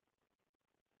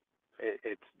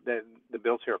 It's the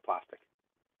bills here are plastic,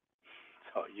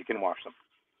 so you can wash them.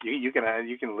 You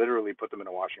can literally put them in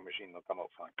a washing machine; they'll come out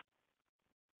fine.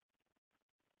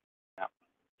 Yeah.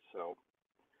 So,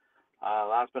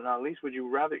 last but not least, would you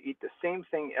rather eat the same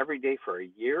thing every day for a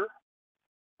year,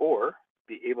 or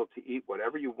be able to eat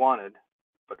whatever you wanted,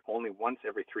 but only once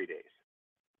every 3 days?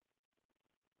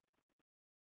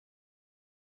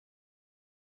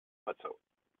 But so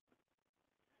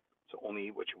only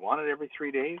eat what you wanted every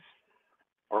 3 days,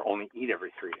 or only eat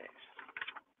every 3 days?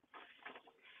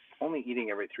 Only eating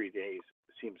every 3 days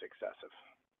seems excessive.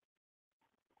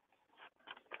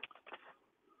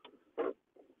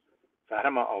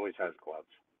 Fatima always has gloves.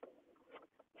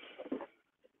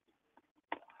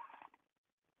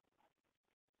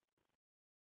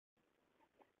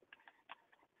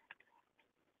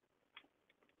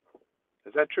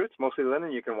 Is that true? It's mostly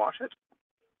linen. You can wash it.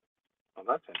 Oh,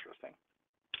 that's interesting.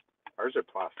 Ours are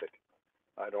plastic.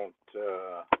 I don't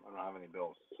have any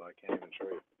bills, so I can't even show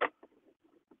you.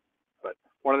 But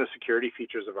one of the security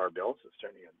features of our bills, it's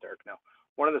starting to get dark now.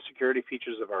 One of the security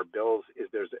features of our bills is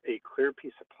there's a clear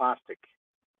piece of plastic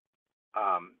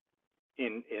um,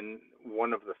 in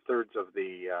one of the thirds of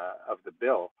the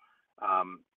bill,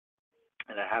 um,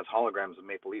 and it has holograms of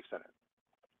maple leafs in it.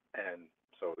 And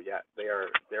so yeah, they're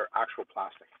actual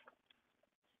plastic.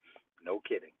 No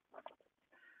kidding.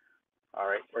 All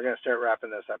right, we're gonna start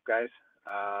wrapping this up, guys.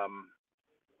 Um,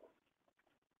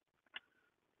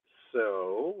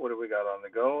 so what do we got on the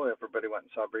go? Everybody went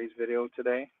and saw Bree's video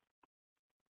today.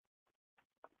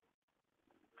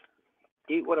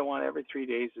 Eat what I want every 3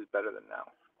 days is better than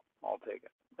now. I'll take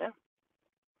it. Yeah.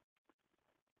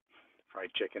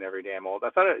 Fried chicken every day I'm old.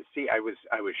 I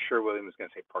was sure William was gonna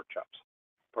say pork chops.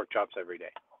 Pork chops every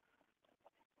day.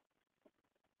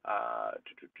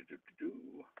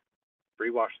 Bree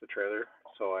washed the trailer,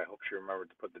 so I hope she remembered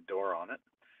to put the door on it.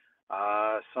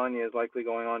 Sonia is likely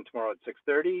going on tomorrow at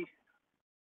 6:30.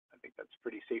 I think that's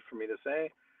pretty safe for me to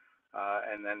say.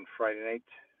 And then Friday night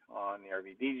on the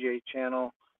RV DJ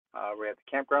channel. We're at the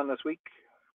campground this week.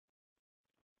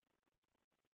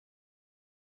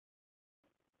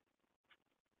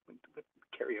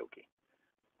 Karaoke.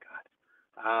 God.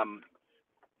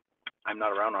 I'm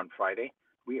not around on Friday.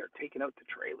 We are taking out the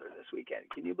trailer this weekend.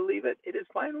 Can you believe it? It is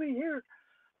finally here.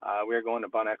 We are going to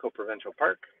Bon Echo Provincial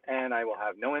Park, and I will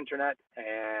have no internet,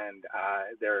 and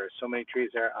there are so many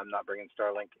trees there. I'm not bringing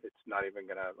Starlink. It's not even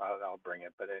going to, I'll bring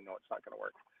it, but I know it's not going to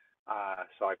work.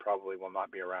 So I probably will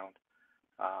not be around,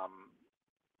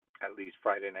 at least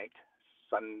Friday night.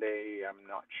 Sunday, I'm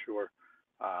not sure.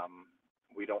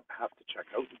 We don't have to check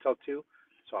out until 2,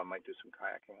 so I might do some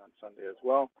kayaking on Sunday as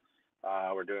well.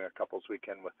 We're doing a couples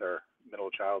weekend with our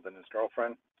middle child and his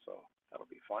girlfriend, so that'll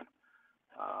be fun.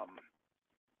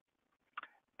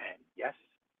 And yes,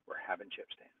 we're having chip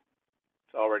stand.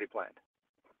 It's already planned.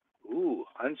 Ooh,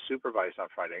 unsupervised on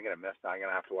Friday. I'm gonna miss that. I'm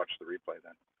gonna have to watch the replay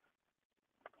then.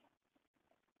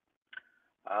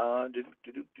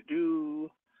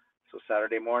 So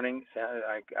Saturday morning,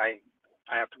 I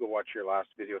have to go watch your last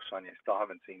video, Sonia. Still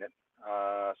haven't seen it.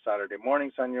 Saturday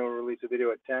morning, Sonia will release a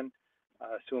video at 10.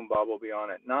 Sue and Bob will be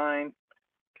on at 9.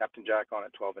 Captain Jack on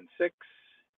at 12 and 6.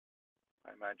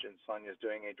 I imagine Sonia's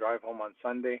doing a drive home on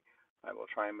Sunday. I will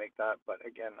try and make that, but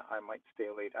again, I might stay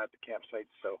late at the campsite,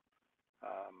 so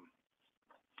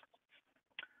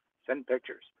send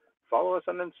pictures. Follow us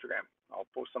on Instagram. I'll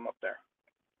post them up there.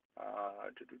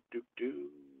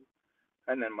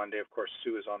 And then Monday, of course,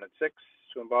 Sue is on at 6,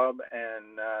 Sue and Bob,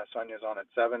 and Sonia's on at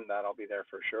 7. That'll be there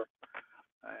for sure.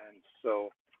 And so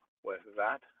with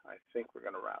that, I think we're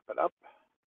going to wrap it up.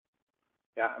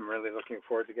 Yeah, I'm really looking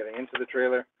forward to getting into the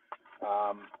trailer.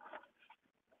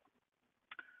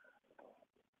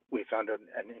 We found an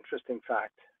interesting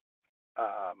fact.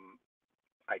 I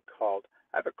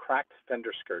have a cracked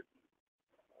fender skirt.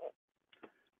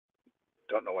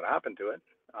 Don't know what happened to it.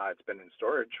 It's been in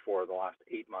storage for the last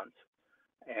 8 months.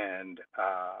 And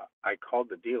I called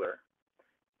the dealer,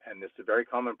 and this is a very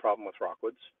common problem with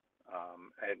Rockwoods.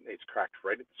 And it's cracked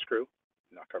right at the screw,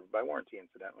 not covered by warranty,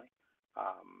 incidentally.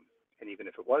 And even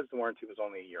if it was, the warranty was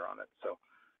only a year on it. So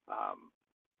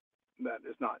that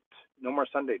is not, no more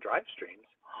Sunday drive streams.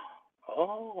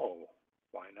 Oh,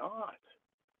 why not?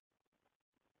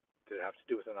 Did it have to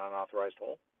do with an unauthorized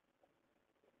hole?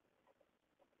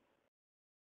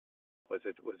 Was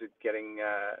it getting,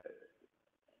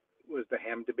 was the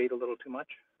ham debate a little too much?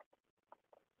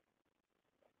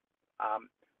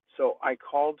 So I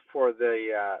called for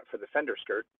the fender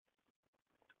skirt,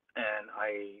 and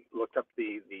I looked up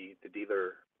the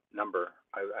dealer number.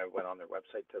 I went on their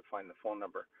website to find the phone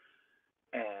number,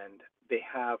 and we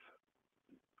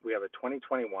have a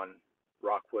 2021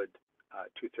 Rockwood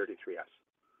 233S,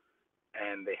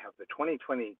 and they have the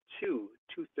 2022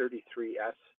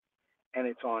 233S, and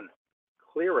it's on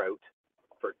clear out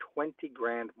for $20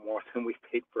 grand more than we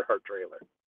paid for our trailer.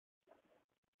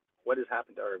 What has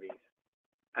happened to RVs?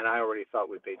 And I already thought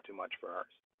we paid too much for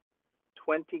ours.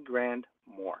 20 grand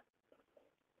more.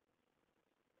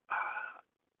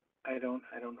 I don't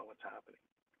know what's happening.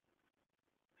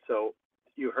 So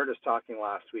you heard us talking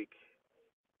last week.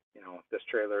 You know, this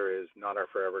trailer is not our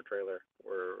forever trailer.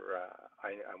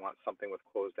 I want something with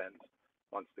closed ends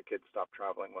once the kids stop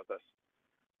traveling with us.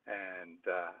 And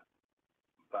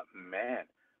but man,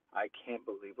 I can't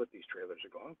believe what these trailers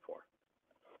are going for.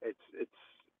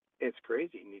 It's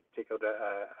crazy. You need to take out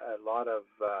a lot of.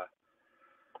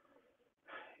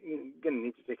 You're gonna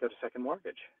need to take out a second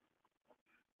mortgage.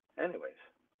 Anyways,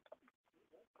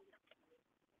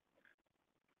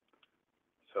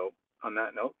 so on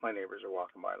that note, my neighbors are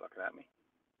walking by looking at me.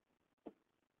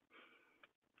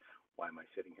 Why am I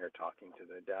sitting here talking to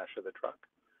the dash of the truck?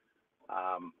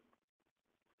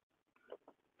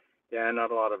 Yeah,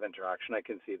 not a lot of interaction. I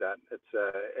can see that.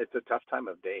 It's a tough time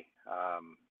of day.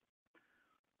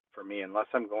 For me, unless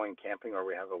I'm going camping or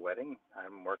we have a wedding,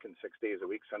 I'm working 6 days a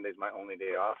week. Sunday's my only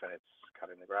day off, and it's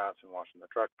cutting the grass and washing the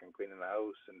truck and cleaning the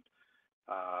house and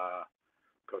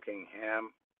cooking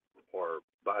ham or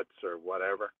butts or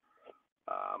whatever.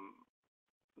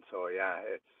 So yeah,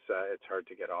 it's hard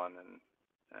to get on,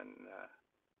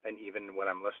 and even when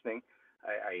I'm listening,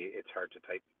 it's hard to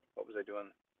type. What was I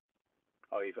doing?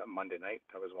 Oh, even Monday night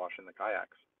I was washing the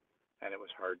kayaks, and it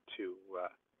was hard to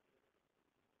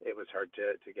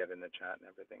get in the chat and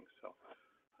everything. So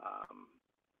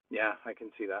yeah, I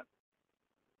can see that.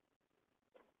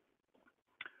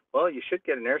 Well, you should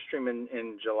get an Airstream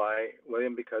in July,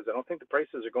 William, because I don't think the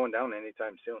prices are going down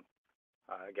anytime soon.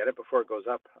 Get it before it goes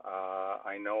up.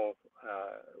 I know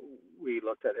we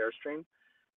looked at Airstream,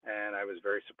 and I was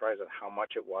very surprised at how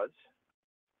much it was.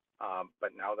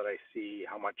 But now that I see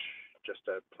how much just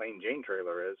a plain Jane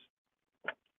trailer is,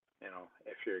 you know,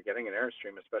 if you're getting an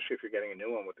Airstream, especially if you're getting a new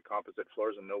one with the composite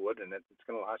floors and no wood in it, it's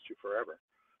going to last you forever.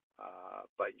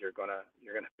 But you're gonna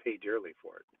pay dearly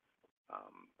for it.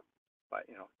 But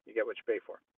you know, you get what you pay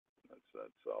for.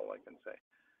 That's all I can say.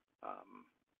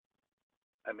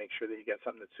 And make sure that you get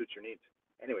something that suits your needs.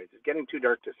 Anyways, it's getting too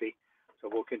dark to see, so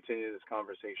we'll continue this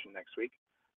conversation next week.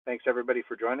 Thanks everybody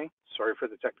for joining. Sorry for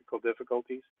the technical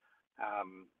difficulties.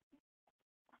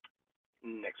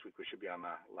 Next week we should be on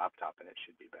a laptop and it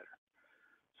should be better.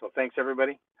 So thanks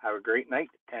everybody. Have a great night,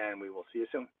 and we will see you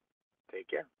soon. Take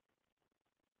care.